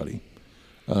just anybody.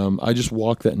 I just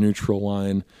walk that neutral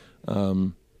line.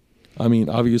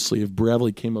 Obviously, if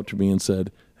Bradley came up to me and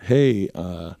said, "Hey,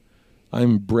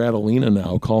 I'm Bradalina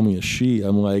now. Call me a she,"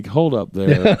 I'm like, "Hold up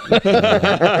there."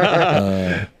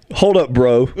 Hold up,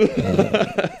 bro. Hold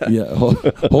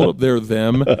up there,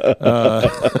 them.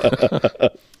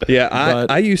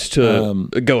 I used to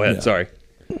go ahead. Sorry.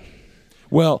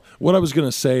 Well, what I was going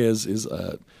to say is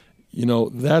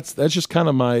that's just kind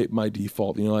of my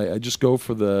default. I just go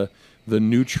for the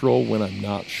neutral when I'm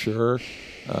not sure,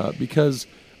 because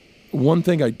one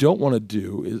thing I don't want to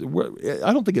do is,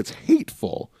 I don't think it's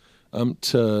hateful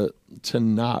to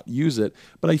not use it.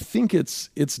 But I think it's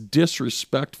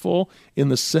disrespectful in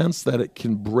the sense that it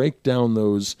can break down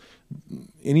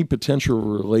any potential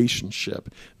relationship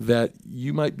that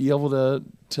you might be able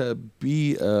to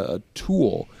be a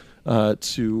tool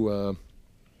to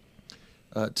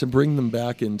bring them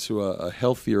back into a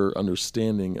healthier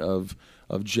understanding of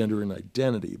gender and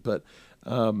identity. But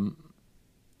I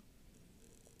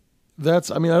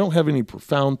don't have any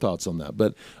profound thoughts on that.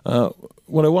 But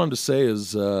what I wanted to say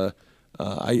is I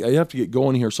have to get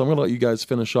going here, so I'm going to let you guys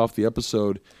finish off the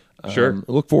episode. Sure. I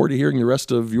look forward to hearing the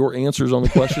rest of your answers on the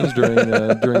questions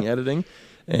during editing.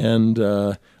 And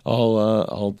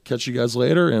I'll catch you guys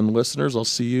later. And listeners, I'll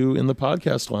see you in the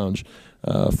podcast lounge.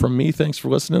 From me, thanks for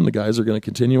listening. The guys are going to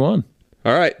continue on.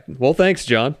 All right. Well, thanks,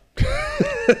 John.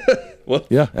 Well,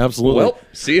 yeah, absolutely. Well,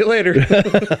 see you later.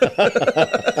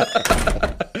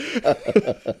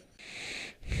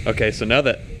 Okay, so now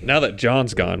that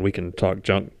John's gone, we can talk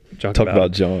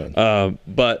about John.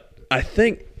 But I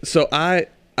think so. I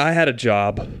had a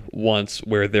job once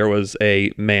where there was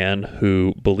a man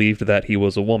who believed that he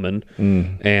was a woman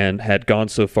and had gone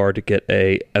so far to get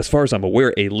as far as I'm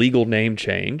aware, a legal name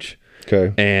change.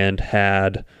 Okay. And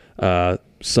had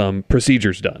some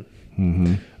procedures done.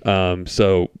 Mm-hmm.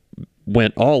 So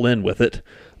went all in with it.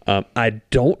 I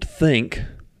don't think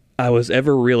I was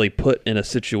ever really put in a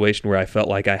situation where I felt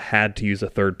like I had to use a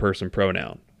third person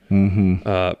pronoun.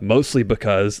 Mm-hmm. Mostly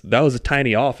because that was a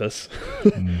tiny office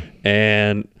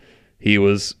and he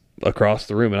was across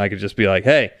the room and I could just be like,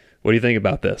 hey, what do you think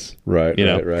about this? Right.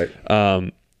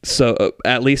 So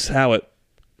at least how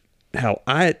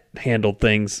I handled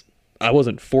things, I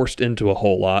wasn't forced into a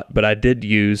whole lot, but I did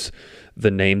use the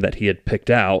name that he had picked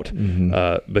out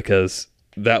because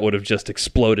that would have just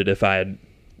exploded if I had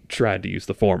tried to use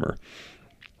the former.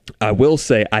 I will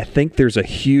say, I think there's a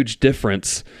huge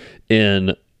difference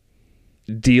in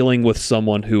dealing with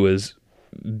someone who is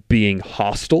being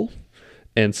hostile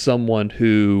and someone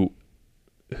who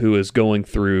is going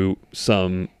through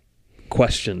some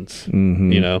questions,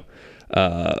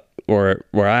 or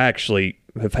where I actually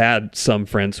have had some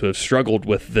friends who have struggled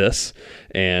with this,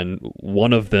 and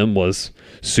one of them was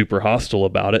super hostile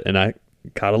about it, and I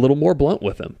got a little more blunt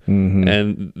with him.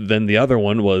 And then the other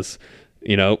one was,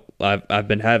 I've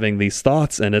been having these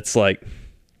thoughts, and it's like,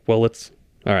 well, let's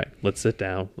sit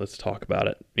down, let's talk about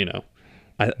it.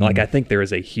 I think there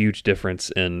is a huge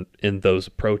difference in those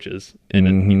approaches,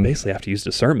 and you basically have to use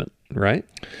discernment, right?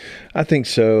 I think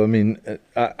so. I mean,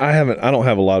 I don't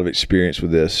have a lot of experience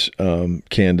with this,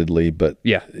 candidly, but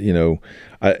yeah,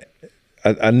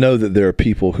 I know that there are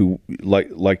people who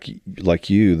like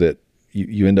you that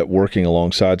you end up working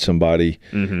alongside somebody,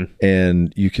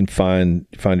 and you can find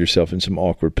yourself in some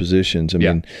awkward positions. I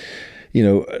mean,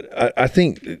 I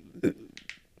think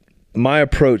my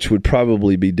approach would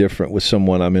probably be different with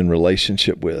someone I'm in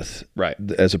relationship with, right,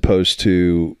 as opposed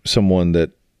to someone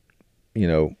that,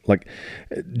 like,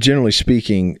 generally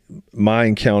speaking, my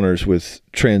encounters with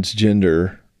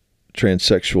transsexual,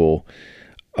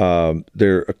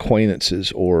 they're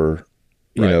acquaintances or,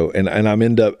 and I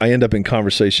end up in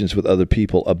conversations with other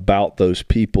people about those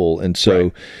people. And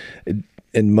so,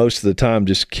 and most of the time,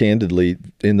 just candidly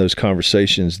in those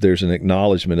conversations, there's an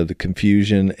acknowledgement of the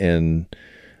confusion and,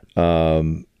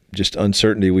 just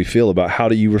uncertainty we feel about how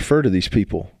do you refer to these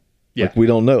people. Yeah. Like, we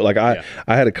don't know. Like, I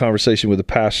had a conversation with a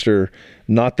pastor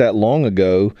not that long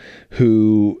ago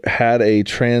who had a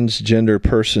transgender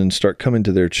person start coming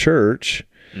to their church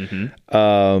via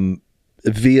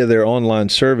their online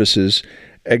services,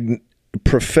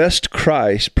 professed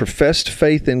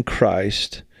faith in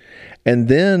Christ, and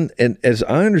then, and as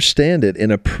I understand it,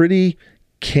 in a pretty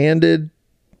candid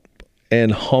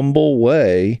and humble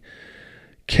way,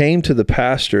 came to the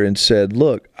pastor and said,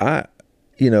 look, I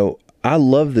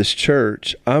love this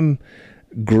church. I'm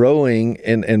growing,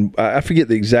 and I forget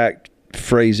the exact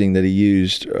phrasing that he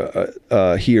used,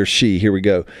 he or she, here we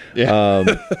go,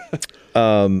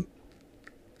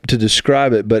 to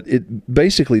describe it, but it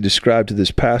basically described to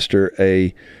this pastor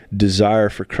a desire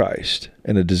for Christ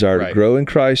and a desire to grow in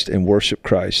Christ and worship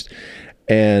Christ.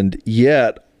 And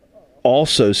yet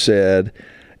also said,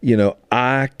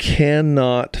 I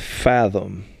cannot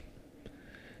fathom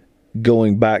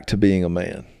going back to being a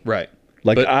man. Right.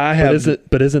 Like,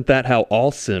 but isn't that how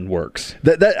all sin works?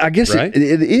 That I guess right?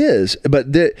 it is.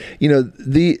 But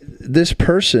this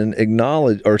person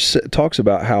acknowledged or talks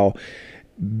about how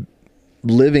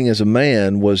living as a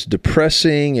man was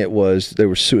depressing. They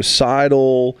were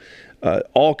suicidal,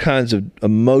 all kinds of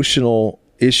emotional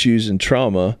issues and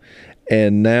trauma,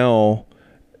 and now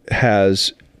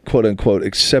has, quote unquote,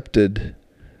 accepted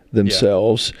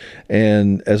themselves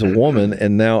and as a woman,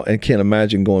 and now and can't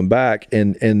imagine going back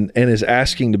and is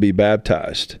asking to be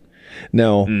baptized.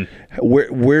 Now,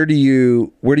 where do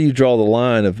you draw the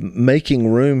line of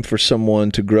making room for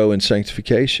someone to grow in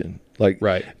sanctification? Like,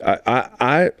 Right.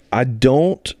 I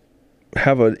don't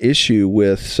have an issue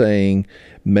with saying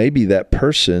maybe that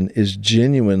person is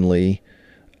genuinely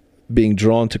being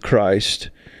drawn to Christ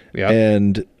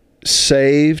and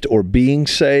saved or being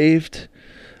saved,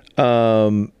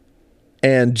 and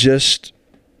just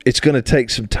it's going to take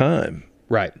some time.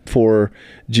 Right. For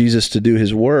Jesus to do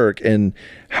his work, and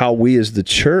how we as the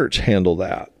church handle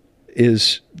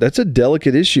that's a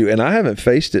delicate issue, and I haven't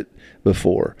faced it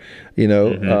before.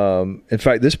 In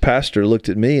fact, this pastor looked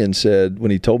at me and said, when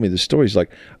he told me the story, he's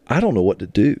like, I don't know what to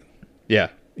do. Yeah.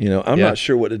 I'm not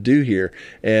sure what to do here.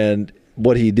 And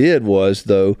what he did was,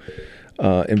 though,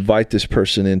 invite this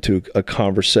person into a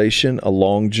conversation, a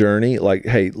long journey. Like,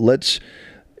 hey, let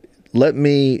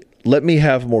me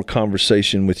have more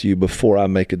conversation with you before I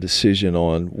make a decision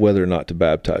on whether or not to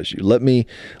baptize you.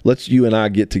 Let's you and I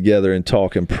get together and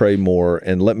talk and pray more,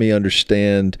 and let me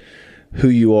understand who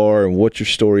you are and what your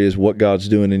story is, what God's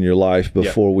doing in your life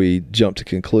before we jump to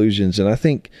conclusions. And I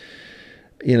think,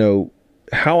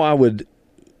 how I would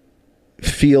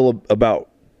feel about,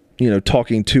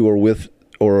 talking to or with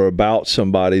or about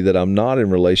somebody that I'm not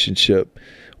in relationship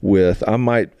with, I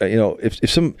might, if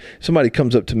somebody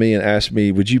comes up to me and asks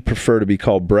me, would you prefer to be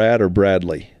called Brad or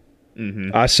Bradley?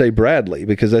 Mm-hmm. I say Bradley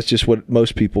because that's just what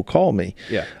most people call me.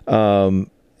 Yeah.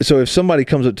 So if somebody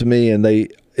comes up to me and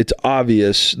it's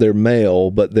obvious they're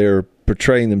male, but they're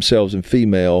portraying themselves in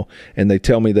female, and they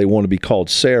tell me they want to be called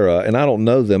Sarah, and I don't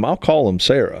know them, I'll call them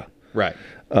Sarah. Right.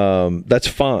 That's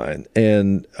fine.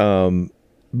 And,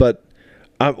 but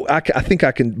I think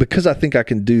I can, because I think I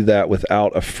can do that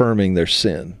without affirming their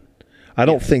sin. I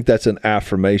don't think that's an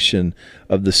affirmation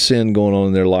of the sin going on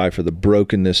in their life or the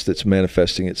brokenness that's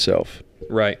manifesting itself.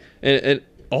 Right. And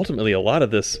ultimately, a lot of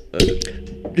this,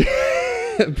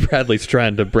 Bradley's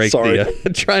trying to break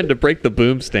the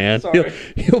boom stand.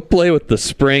 He'll play with the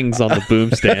springs on the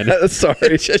boom stand.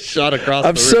 Sorry, just shot across.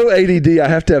 I'm so ADD. I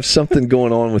have to have something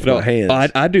going on with my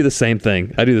hands. I do the same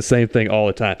thing. I do the same thing all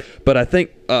the time. But I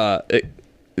think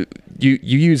you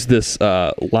use this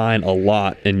line a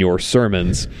lot in your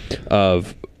sermons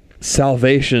of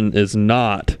salvation is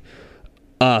not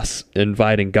us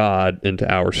inviting God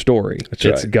into our story. It's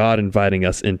right. God inviting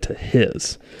us into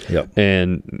his. Yep.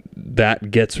 And that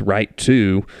gets right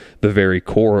to the very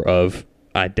core of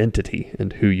identity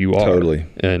and who you are. Totally.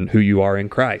 And who you are in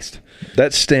Christ.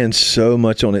 That stands so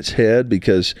much on its head,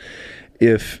 because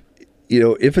if a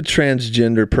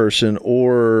transgender person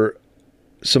or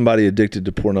somebody addicted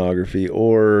to pornography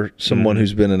or someone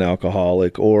who's been an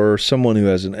alcoholic or someone who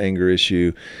has an anger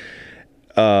issue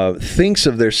thinks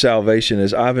of their salvation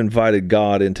as I've invited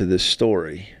God into this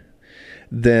story,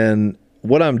 then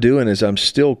what I'm doing is I'm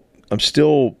still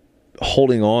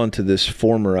holding on to this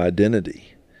former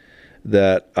identity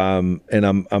that I'm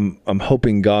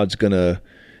hoping God's going to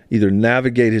either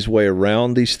navigate his way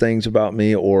around these things about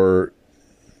me, or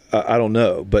I don't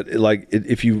know. But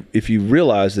if you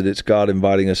realize that it's God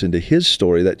inviting us into his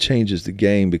story, that changes the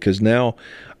game, because now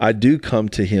I do come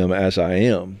to him as I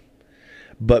am.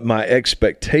 But my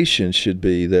expectation should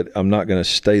be that I'm not going to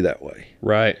stay that way.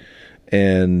 Right.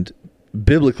 And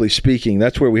biblically speaking,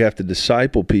 that's where we have to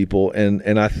disciple people.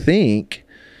 And I think,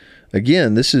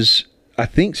 again, this is, I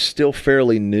think, still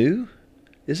fairly new,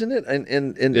 isn't it?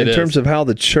 And in terms of how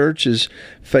the church is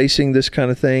facing this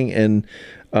kind of thing. And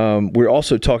we're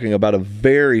also talking about a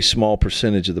very small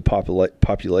percentage of the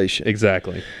population.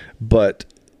 Exactly. But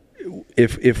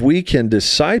if we can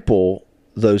disciple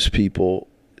those people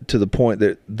to the point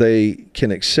that they can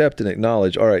accept and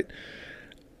acknowledge, all right,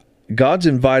 God's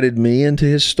invited me into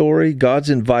his story.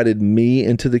 God's invited me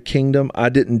into the kingdom. I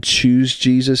didn't choose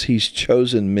Jesus. He's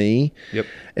chosen me. Yep.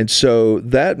 And so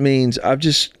that means I'm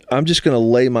just going to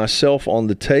lay myself on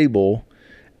the table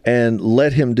and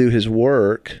let him do his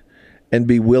work, and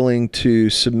be willing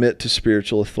to submit to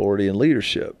spiritual authority and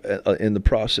leadership in the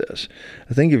process.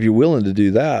 I think if you're willing to do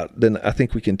that, then I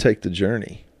think we can take the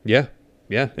journey. Yeah.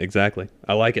 Yeah, exactly.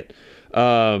 I like it.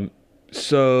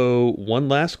 So one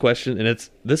last question, and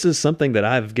this is something that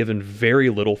I've given very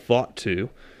little thought to,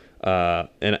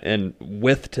 and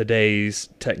with today's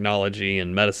technology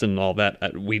and medicine and all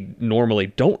that, we normally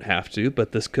don't have to,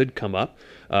 but this could come up.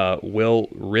 Will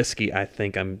Risky, I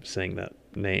think I'm saying that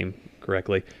name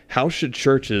correctly. How should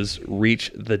churches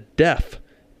reach the deaf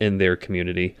in their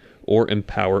community or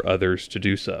empower others to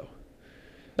do so?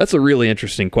 That's a really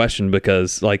interesting question,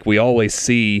 because we always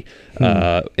see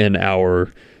in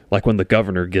our like when the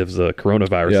governor gives a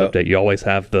coronavirus Yep. update, you always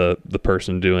have the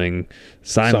person doing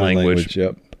sign language.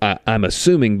 Yep. I'm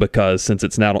assuming because since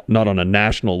it's not on a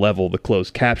national level, the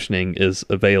closed captioning is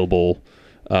available,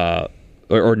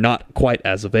 or not quite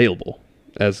as available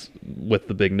as with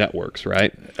the big networks,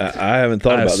 right? I haven't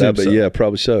thought about that, but so. yeah,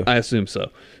 probably so. I assume so.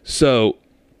 So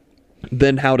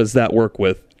then how does that work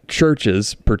with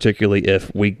churches, particularly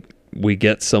if we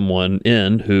get someone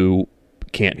in who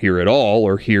can't hear at all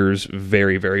or hears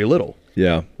very, very little?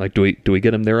 Yeah. Like, do we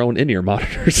get them their own in-ear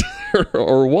monitors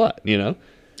or what, you know?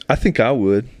 I think I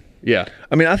would. Yeah.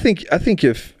 I mean, I think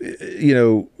if, you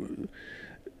know,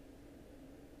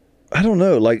 I don't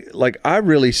know, like I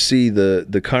really see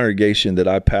the congregation that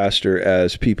I pastor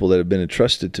as people that have been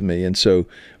entrusted to me, and so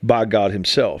by God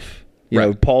himself. You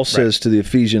know, Paul says to the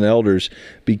Ephesian elders,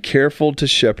 be careful to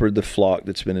shepherd the flock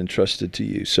that's been entrusted to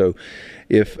you. So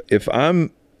if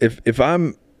I'm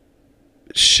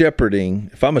shepherding,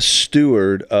 if I'm a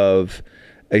steward of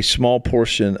a small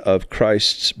portion of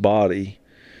Christ's body,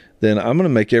 then I'm going to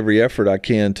make every effort I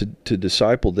can to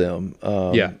disciple them.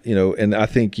 You know, and I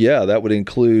think, that would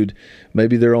include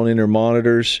maybe their own inner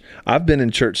monitors. I've been in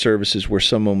church services where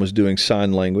someone was doing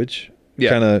sign language,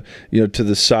 kind of, you know, to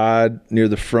the side near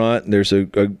the front. And there's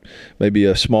maybe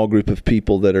a small group of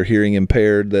people that are hearing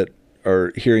impaired that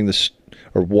are hearing this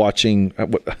or watching.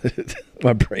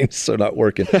 My brain's so not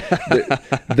working.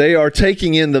 They are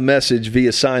taking in the message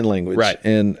via sign language. Right.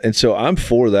 And so I'm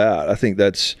for that. I think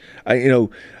that's, at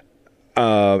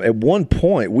one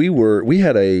point we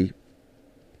had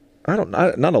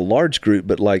not a large group,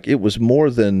 but like it was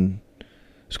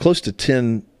close to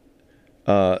 10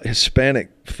 Hispanic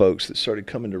folks that started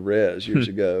coming to Res years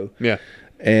ago. Yeah.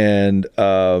 And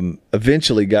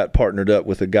eventually got partnered up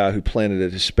with a guy who planted a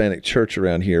Hispanic church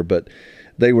around here, but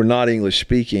they were not English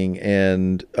speaking,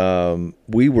 and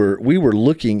we were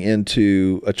looking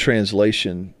into a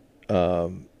translation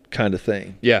kind of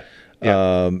thing. Yeah.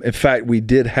 In fact, we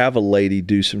did have a lady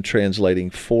do some translating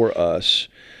for us.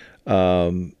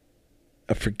 I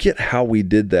forget how we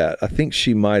did that. I think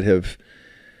she might have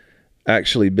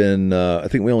actually been, I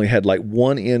think we only had like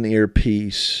one in-ear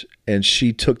piece, and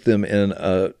she took them in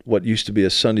what used to be a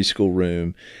Sunday school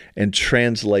room and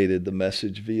translated the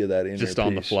message via that in-ear piece. Just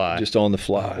on the fly. Just on the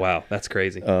fly. Oh, wow, that's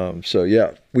crazy. So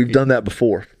yeah, we've done that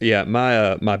before. Yeah,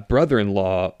 my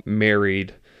brother-in-law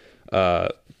married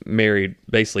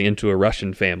basically into a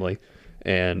Russian family,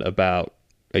 and about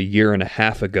a year and a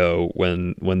half ago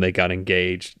when they got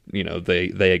engaged, you know,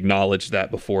 they acknowledged that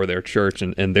before their church,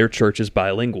 and their church is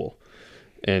bilingual.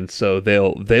 And so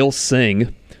they'll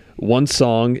sing one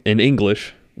song in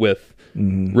English with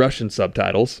Russian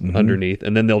subtitles underneath,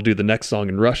 and then they'll do the next song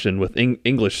in Russian with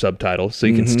English subtitles, so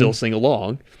you can still sing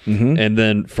along. And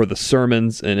then for the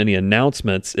sermons and any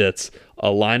announcements, it's a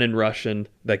line in Russian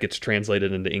that gets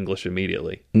translated into English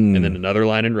immediately, and then another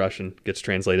line in Russian gets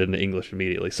translated into English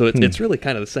immediately. So it's really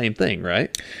kind of the same thing,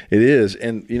 right? It is.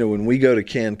 And you know, when we go to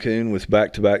Cancun with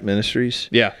Back-to-Back Ministries,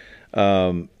 you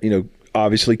know,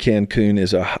 obviously Cancun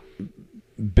is a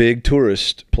big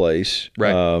tourist place,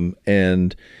 right?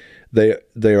 And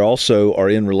they also are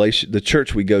in relation. The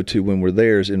church we go to when we're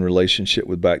there is in relationship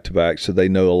with Back-to-Back, so they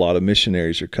know a lot of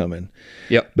missionaries are coming.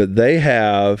 Yep. But they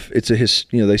have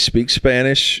they speak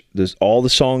Spanish. All the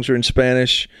songs are in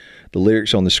Spanish. The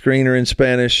lyrics on the screen are in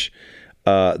Spanish.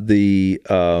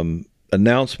 The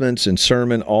announcements and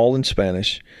sermon all in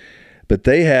Spanish. But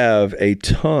they have a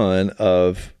ton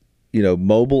of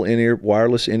mobile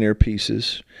wireless in-ear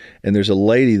pieces, and there's a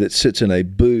lady that sits in a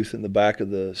booth in the back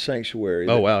of the sanctuary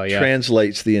that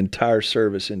translates the entire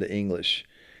service into English.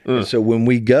 And so when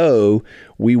we go,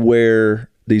 we wear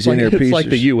these in-ear pieces. It's like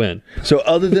the UN. So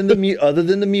other than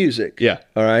the music,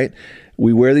 all right,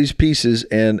 we wear these pieces,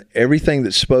 and everything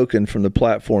that's spoken from the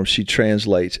platform she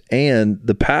translates. And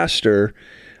the pastor,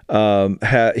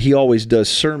 he always does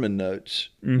sermon notes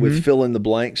with fill in the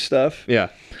blank stuff. Yeah.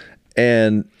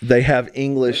 And they have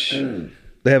English.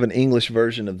 They have an English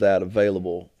version of that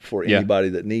available for anybody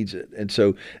that needs it. And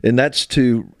so, that's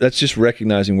just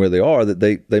recognizing where they are, that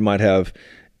they might have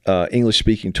English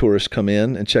speaking tourists come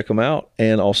in and check them out,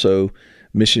 and also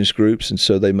missions groups. And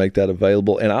so they make that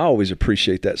available. And I always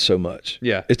appreciate that so much.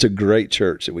 Yeah, it's a great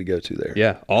church that we go to there.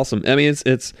 Yeah, awesome. I mean,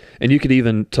 it's and you could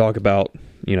even talk about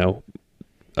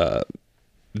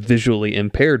visually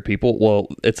impaired people. Well,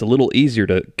 it's a little easier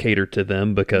to cater to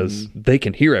them because they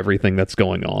can hear everything that's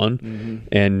going on,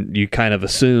 and you kind of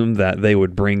assume that they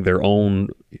would bring their own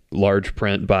large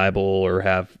print Bible or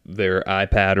have their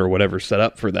iPad or whatever set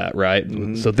up for that, right?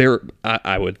 So they're,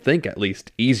 I would think, at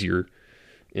least easier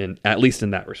at least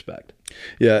in that respect.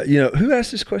 Yeah, who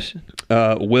asked this question?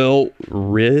 Will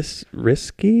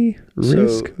Risky?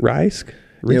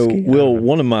 Will,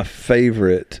 one of my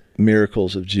favorite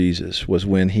miracles of Jesus was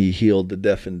when he healed the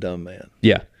deaf and dumb man.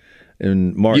 Yeah.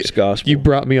 In Mark's gospel. You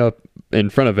brought me up in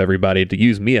front of everybody to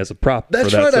use me as a prop.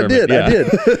 That's for that right, sermon. I did. Yeah. I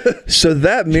did. So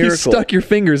that miracle. You stuck your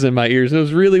fingers in my ears. It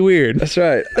was really weird. That's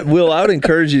right. Will, I would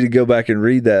encourage you to go back and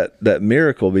read that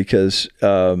miracle, because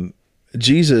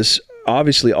Jesus,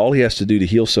 obviously, all he has to do to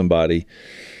heal somebody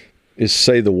is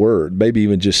say the word, maybe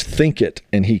even just think it,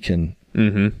 and he can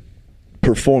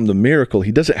perform the miracle.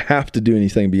 He doesn't have to do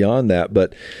anything beyond that,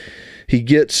 but he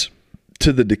gets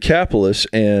to the Decapolis,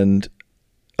 and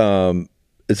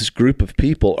this group of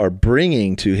people are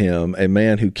bringing to him a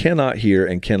man who cannot hear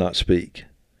and cannot speak.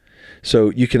 So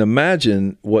you can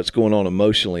imagine what's going on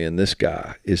emotionally in this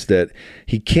guy is that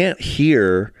he can't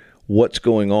hear what's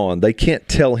going on. They can't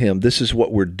tell him, this is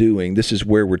what we're doing, this is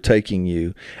where we're taking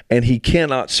you, and he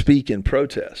cannot speak in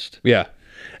protest. Yeah.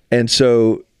 And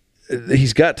so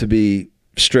he's got to be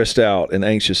stressed out and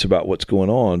anxious about what's going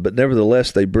on. But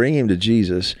nevertheless, they bring him to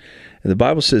Jesus, and the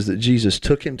Bible says that Jesus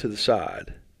took him to the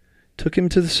side,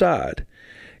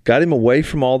 got him away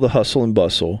from all the hustle and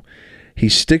bustle. He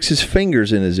sticks his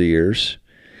fingers in his ears.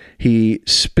 He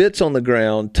spits on the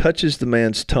ground, touches the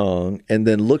man's tongue, and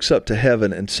then looks up to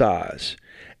heaven and sighs.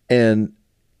 And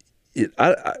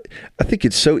I think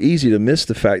it's so easy to miss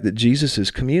the fact that Jesus is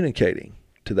communicating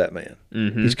to that man.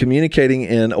 Mm-hmm. He's communicating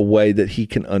in a way that he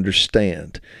can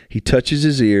understand. He touches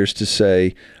his ears to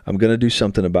say, I'm going to do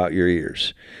something about your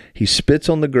ears. He spits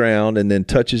on the ground and then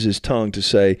touches his tongue to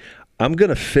say, I'm going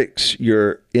to fix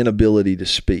your inability to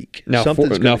speak. Now,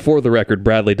 for the record,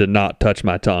 Bradley did not touch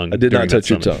my tongue. I did not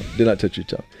touch your tongue. Did not touch your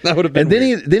tongue. That would have been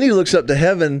And then he looks up to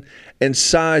heaven and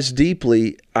sighs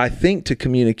deeply, I think to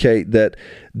communicate that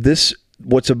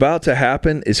what's about to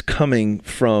happen is coming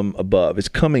from above. It's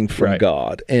coming from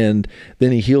God. And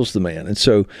then he heals the man. And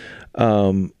so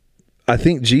I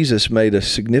think Jesus made a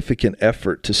significant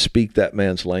effort to speak that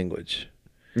man's language.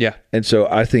 Yeah. And so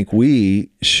I think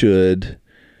we should,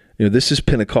 this is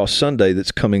Pentecost Sunday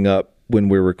that's coming up when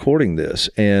we're recording this.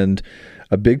 And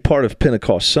a big part of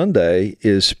Pentecost Sunday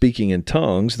is speaking in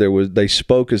tongues. They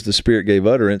spoke as the Spirit gave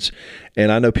utterance.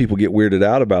 And I know people get weirded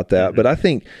out about that, but I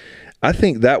think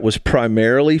that was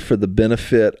primarily for the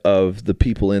benefit of the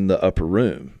people in the upper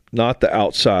room, not the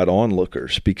outside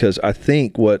onlookers, because I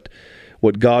think what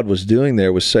God was doing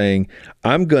there was saying,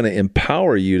 I'm going to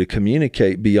empower you to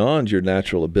communicate beyond your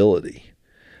natural ability.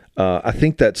 I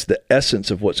think that's the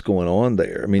essence of what's going on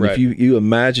there. I mean, if you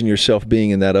imagine yourself being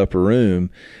in that upper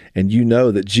room and you know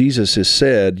that Jesus has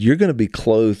said, you're going to be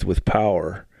clothed with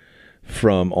power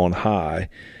from on high,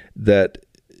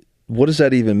 what does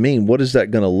that even mean? What is that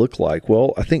going to look like?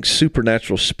 Well, I think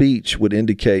supernatural speech would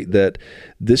indicate that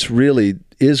this really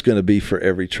is going to be for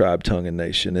every tribe, tongue, and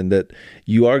nation, and that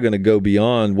you are going to go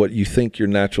beyond what you think your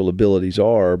natural abilities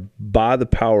are by the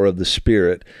power of the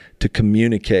Spirit to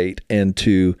communicate and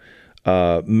to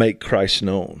make Christ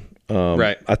known.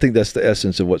 I think that's the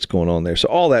essence of what's going on there. So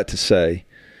all that to say,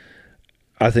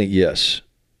 I think, yes,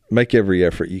 make every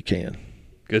effort you can.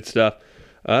 Good stuff.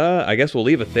 I guess we'll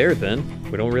leave it there then.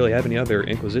 We don't really have any other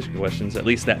Inquisition questions, at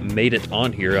least that made it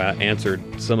on here. I answered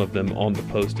some of them on the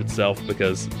post itself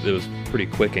because it was pretty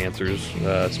quick answers,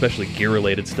 especially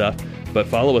gear-related stuff. But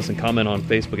follow us and comment on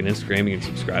Facebook and Instagram. You can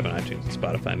subscribe on iTunes and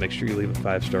Spotify. Make sure you leave a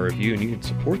 5-star review, and you can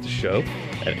support the show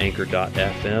at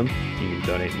anchor.fm. You can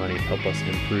donate money and help us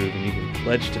improve, and you can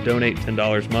pledge to donate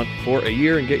 $10 a month for a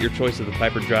year and get your choice of the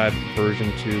Piper Drive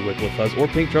version 2 with Fuzz or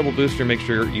Pink Trouble Booster. Make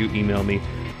sure you email me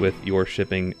with your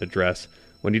shipping address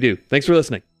when you do. Thanks for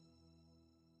listening.